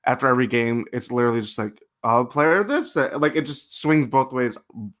after every game, it's literally just like player this, that. Like it just swings both ways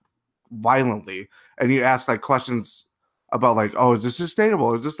violently, and you ask questions about oh, is this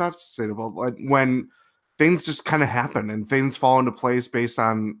sustainable? Is this not sustainable? Like when things just kind of happen and things fall into place based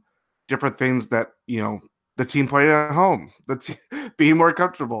on different things that the team playing at home, being more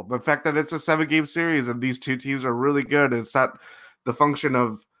comfortable, the fact that it's a 7-game series and these two teams are really good. It's not the function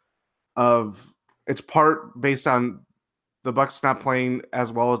of it's part based on the Bucks not playing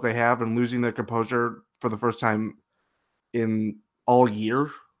as well as they have and losing their composure for the first time in all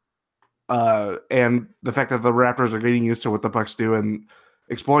year. And the fact that the Raptors are getting used to what the Bucks do and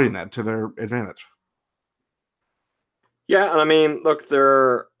exploiting that to their advantage. Yeah, and I mean, look, there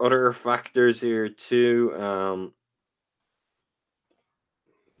are other factors here too.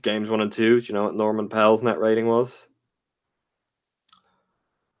 Games 1 and 2, do you know what Norman Powell's net rating was?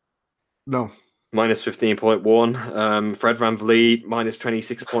 No. Minus 15.1. Fred VanVleet, minus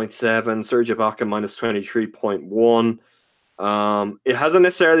 26.7. Serge Ibaka, minus 23.1. It hasn't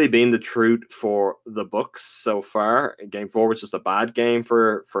necessarily been the truth for the Bucks so far. Game 4 was just a bad game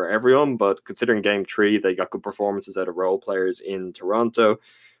for everyone, but considering Game 3, they got good performances out of role players in Toronto.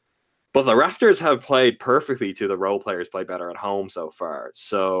 But the Raptors have played perfectly to the role players play better at home so far.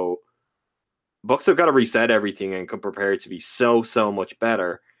 So Bucks have got to reset everything and come prepared to be so much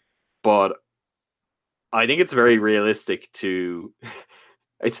better. But I think it's very realistic to...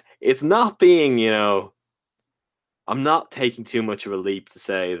 It's not being, I'm not taking too much of a leap to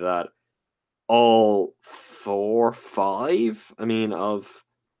say that all 4, 5,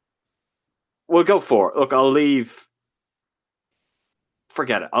 we'll go 4. Look, I'll leave...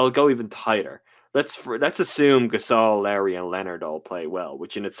 Forget it. I'll go even tighter. Let's assume Gasol, Larry, and Leonard all play well,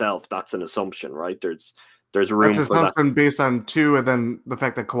 which in itself, that's an assumption, right? There's room that's for that. assumption based on 2, and then the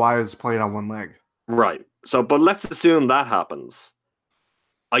fact that Kawhi is playing on one leg. Right. So, but let's assume that happens.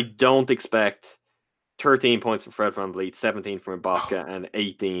 I don't expect 13 points from Fred VanVleet, 17 from Ibaka, and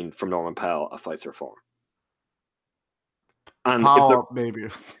 18 from Norman Powell at Fights Reform. And Powell, maybe.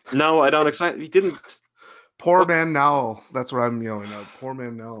 No, I don't expect. He didn't. Poor man, no. That's what I'm yelling at. Poor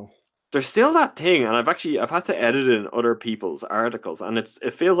man, no. There's still that thing, and I've had to edit it in other people's articles, and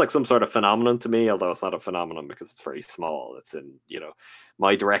it feels like some sort of phenomenon to me, although it's not a phenomenon because it's very small. It's in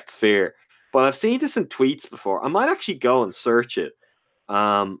my direct sphere. But I've seen this in tweets before. I might actually go and search it.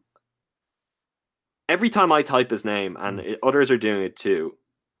 Every time I type his name, and others are doing it too,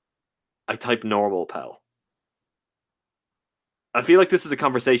 I type normal Pell. I feel like this is a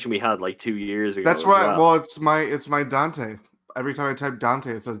conversation we had like 2 years ago. That's right. Well, it's my Dante. Every time I type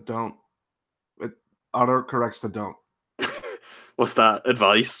Dante, it says don't. It auto corrects the don't. Was that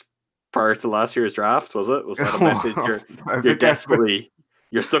advice prior to last year's draft? Was it? Was that a message? You're desperately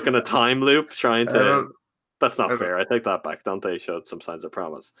you're stuck in a time loop trying to. That's not fair. I take that back. Dante showed some signs of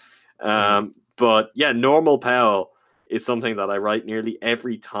promise. But yeah, normal Powell is something that I write nearly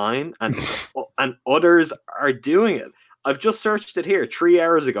every time, and others are doing it. I've just searched it here 3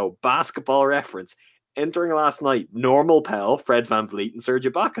 hours ago. Basketball Reference. Entering last night, normal Pell, Fred VanVleet, and Serge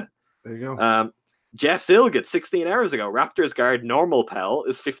Ibaka. There you go. Jeff Zilgett, 16 hours ago. Raptors guard normal Pell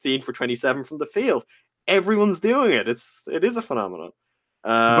is 15 for 27 from the field. Everyone's doing it. It is a phenomenon. The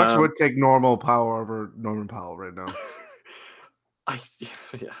Bucks would take normal power over Norman Powell right now.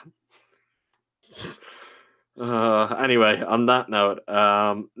 Anyway, on that note,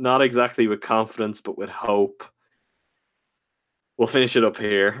 not exactly with confidence, but with hope. We'll finish it up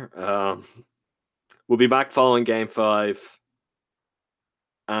here. We'll be back following Game 5.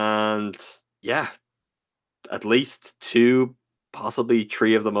 And yeah, at least 2, possibly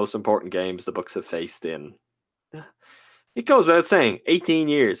 3 of the most important games the Bucks have faced in. It goes without saying, 18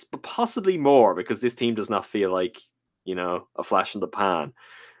 years, but possibly more because this team does not feel like, a flash in the pan.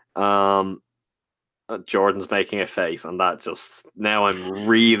 Jordan's making a face, and that just, now I'm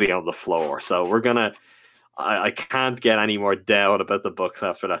really on the floor. So we're going to, I can't get any more doubt about the Bucks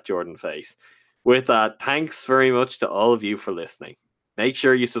after that Jordan face. With that, thanks very much to all of you for listening. Make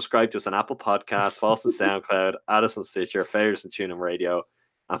sure you subscribe to us on Apple Podcasts, follow us on SoundCloud, add us on Stitcher, favorite us on TuneIn Radio,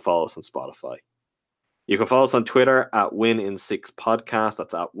 and follow us on Spotify. You can follow us on Twitter at WinIn6Podcast.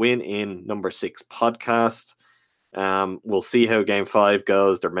 That's at WinIn6Podcast. We'll see how Game 5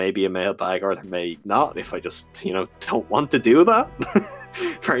 goes. There may be a mailbag or there may not if I just, don't want to do that.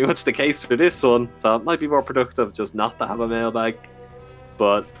 Very much the case for this one. So it might be more productive just not to have a mailbag.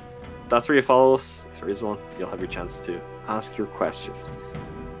 But that's where you follow us. If there is one, you'll have your chance to ask your questions.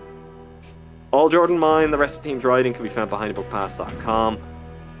 All Jordan Mine, the rest of the team's writing can be found behindthebookpass.com.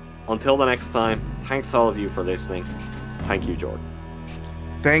 Until the next time, thanks to all of you for listening. Thank you, Jordan.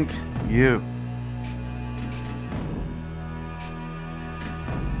 Thank you.